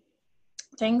assessment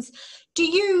things, do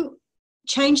you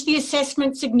change the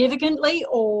assessment significantly,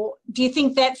 or do you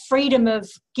think that freedom of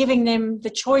giving them the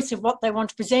choice of what they want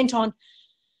to present on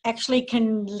actually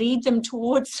can lead them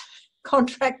towards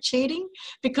contract cheating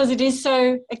because it is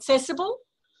so accessible?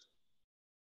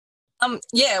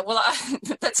 Yeah, well,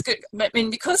 that's good. I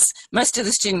mean, because most of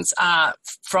the students are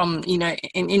from, you know,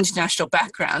 an international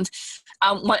background,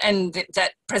 and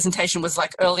that presentation was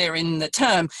like earlier in the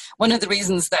term, one of the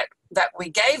reasons that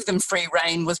we gave them free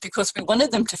rein was because we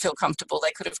wanted them to feel comfortable.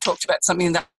 They could have talked about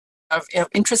something that of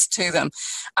interest to them.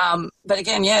 But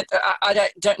again, yeah, I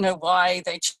don't know why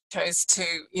they chose to,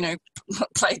 you know,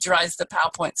 plagiarize the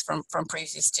PowerPoints from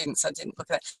previous students. I didn't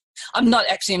look at that. I'm not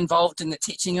actually involved in the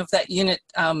teaching of that unit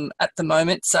at the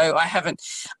moment, so I haven't.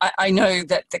 I know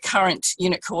that the current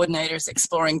unit coordinator is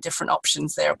exploring different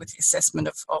options there with the assessment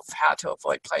of how to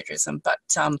avoid plagiarism. But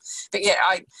yeah,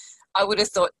 I would have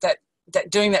thought that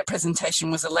doing that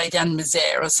presentation was a lay down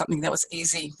misère or something that was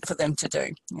easy for them to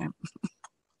do. Yeah.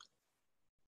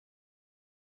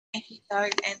 Thank you, Joe,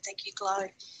 and thank you, Glo.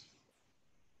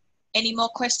 Any more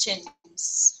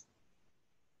questions?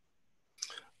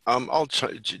 I'll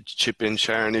chip in,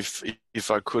 Sharon,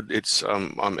 if I could. It's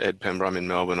I'm Ed Pember. I'm in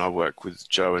Melbourne. I work with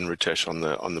Joe and Ritesh on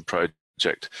the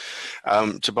project.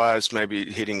 Tobias, maybe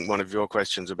hitting one of your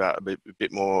questions about a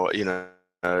bit more, you know,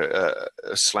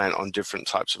 a slant on different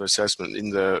types of assessment in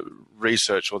the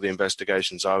research or the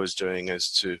investigations I was doing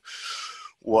as to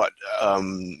what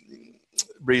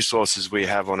resources we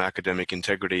have on academic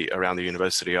integrity around the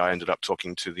university. I ended up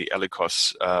talking to the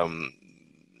ELICOS,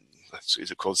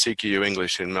 is it called CQU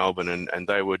English in Melbourne, and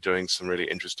they were doing some really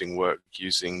interesting work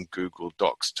using Google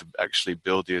Docs to actually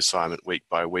build the assignment week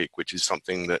by week, which is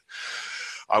something that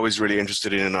I was really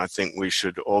interested in, and I think we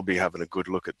should all be having a good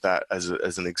look at that as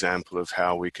an example of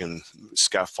how we can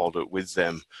scaffold it with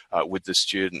them, with the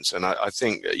students. And I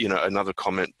think, you know, another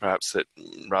comment perhaps that,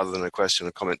 rather than a question,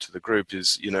 a comment to the group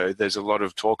is, you know, there's a lot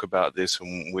of talk about this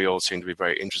and we all seem to be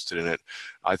very interested in it.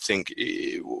 I think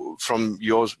from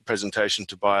your presentation,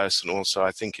 Tobias, and also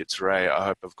I think it's Ray, I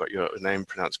hope I've got your name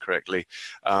pronounced correctly,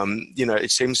 you know,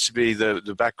 it seems to be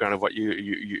the background of what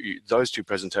those two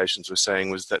presentations were saying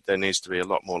was that there needs to be a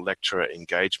lot more lecturer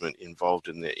engagement involved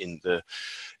in the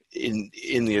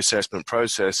assessment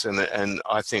process, and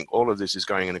I think all of this is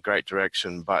going in a great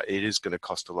direction, but it is going to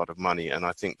cost a lot of money, and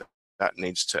I think that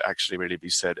needs to actually really be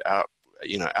said out,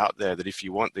 you know, out there, that if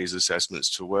you want these assessments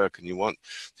to work and you want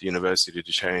the university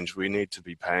to change, we need to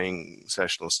be paying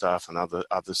sessional staff and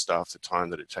other staff the time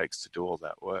that it takes to do all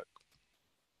that work.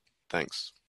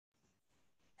 Thanks.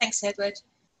 Thanks, Edward.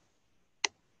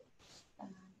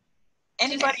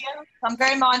 Anybody else? I'm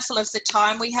very mindful of the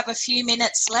time. We have a few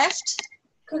minutes left.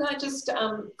 Could I just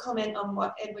comment on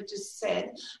what Edward just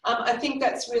said? I think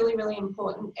that's really, really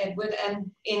important, Edward, and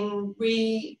in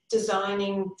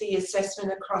redesigning the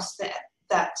assessment across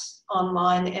that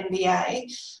online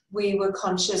MBA, we were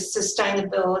conscious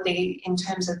sustainability in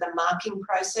terms of the marking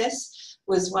process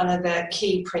was one of the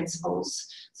key principles.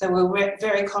 So we're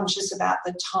very conscious about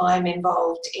the time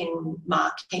involved in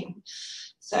marking.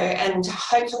 So, and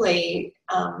hopefully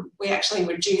we actually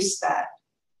reduced that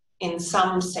in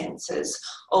some senses,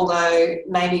 although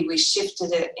maybe we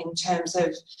shifted it in terms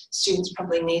of students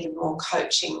probably needed more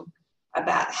coaching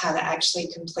about how to actually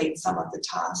complete some of the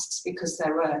tasks because they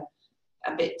were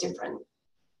a bit different.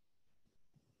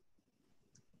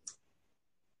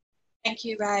 Thank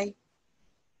you, Ray.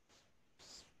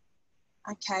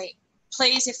 Okay,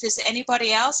 please, if there's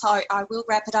anybody else, I will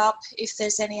wrap it up if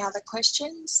there's any other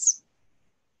questions.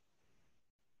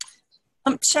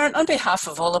 Sharon, on behalf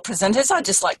of all the presenters, I'd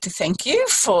just like to thank you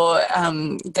for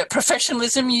the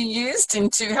professionalism you used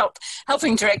into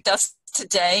helping direct us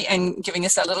today and giving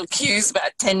us our little cues about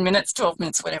 10 minutes, 12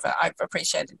 minutes, whatever. I've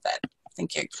appreciated that.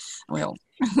 Thank you. Will.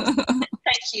 Thank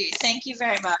you. Thank you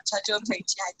very much. I do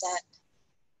appreciate that.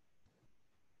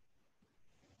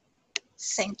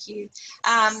 Thank you.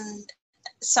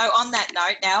 So on that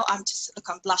note now, I'm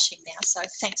blushing now, so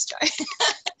thanks, Joe.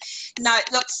 No,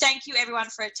 look, thank you everyone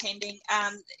for attending.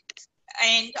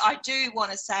 And I do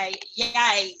want to say,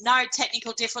 yay, no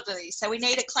technical difficulties. So we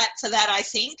need a clap for that, I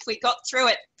think. We got through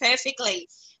it perfectly.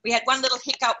 We had one little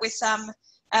hiccup with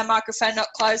a microphone not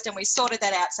closed, and we sorted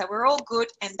that out. So we're all good,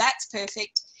 and that's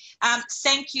perfect.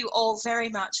 Thank you all very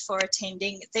much for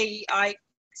attending. I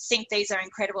think these are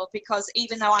incredible because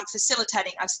even though I'm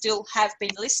facilitating, I still have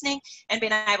been listening and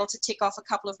been able to tick off a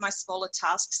couple of my smaller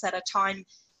tasks that are time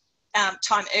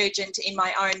urgent in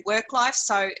my own work life.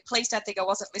 So please don't think I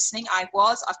wasn't listening. I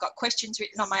was. I've got questions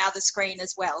written on my other screen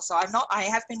as well. So I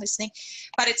have been listening,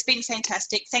 but it's been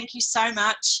fantastic. Thank you so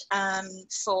much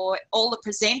for all the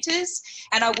presenters.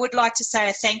 And I would like to say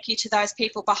a thank you to those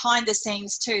people behind the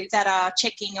scenes too that are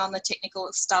checking on the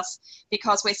technical stuff,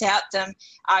 because without them,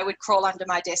 I would crawl under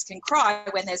my desk and cry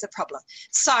when there's a problem.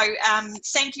 So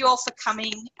thank you all for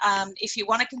coming. If you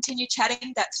want to continue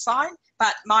chatting, that's fine,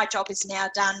 but my job is now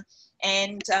done.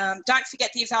 And don't forget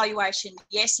the evaluation.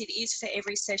 Yes, it is for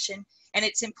every session, and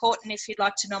it's important if you'd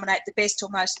like to nominate the best or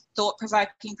most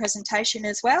thought-provoking presentation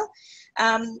as well.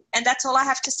 And that's all I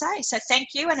have to say. So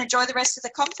thank you and enjoy the rest of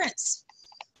the conference.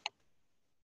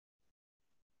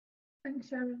 Thanks,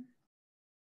 Sharon.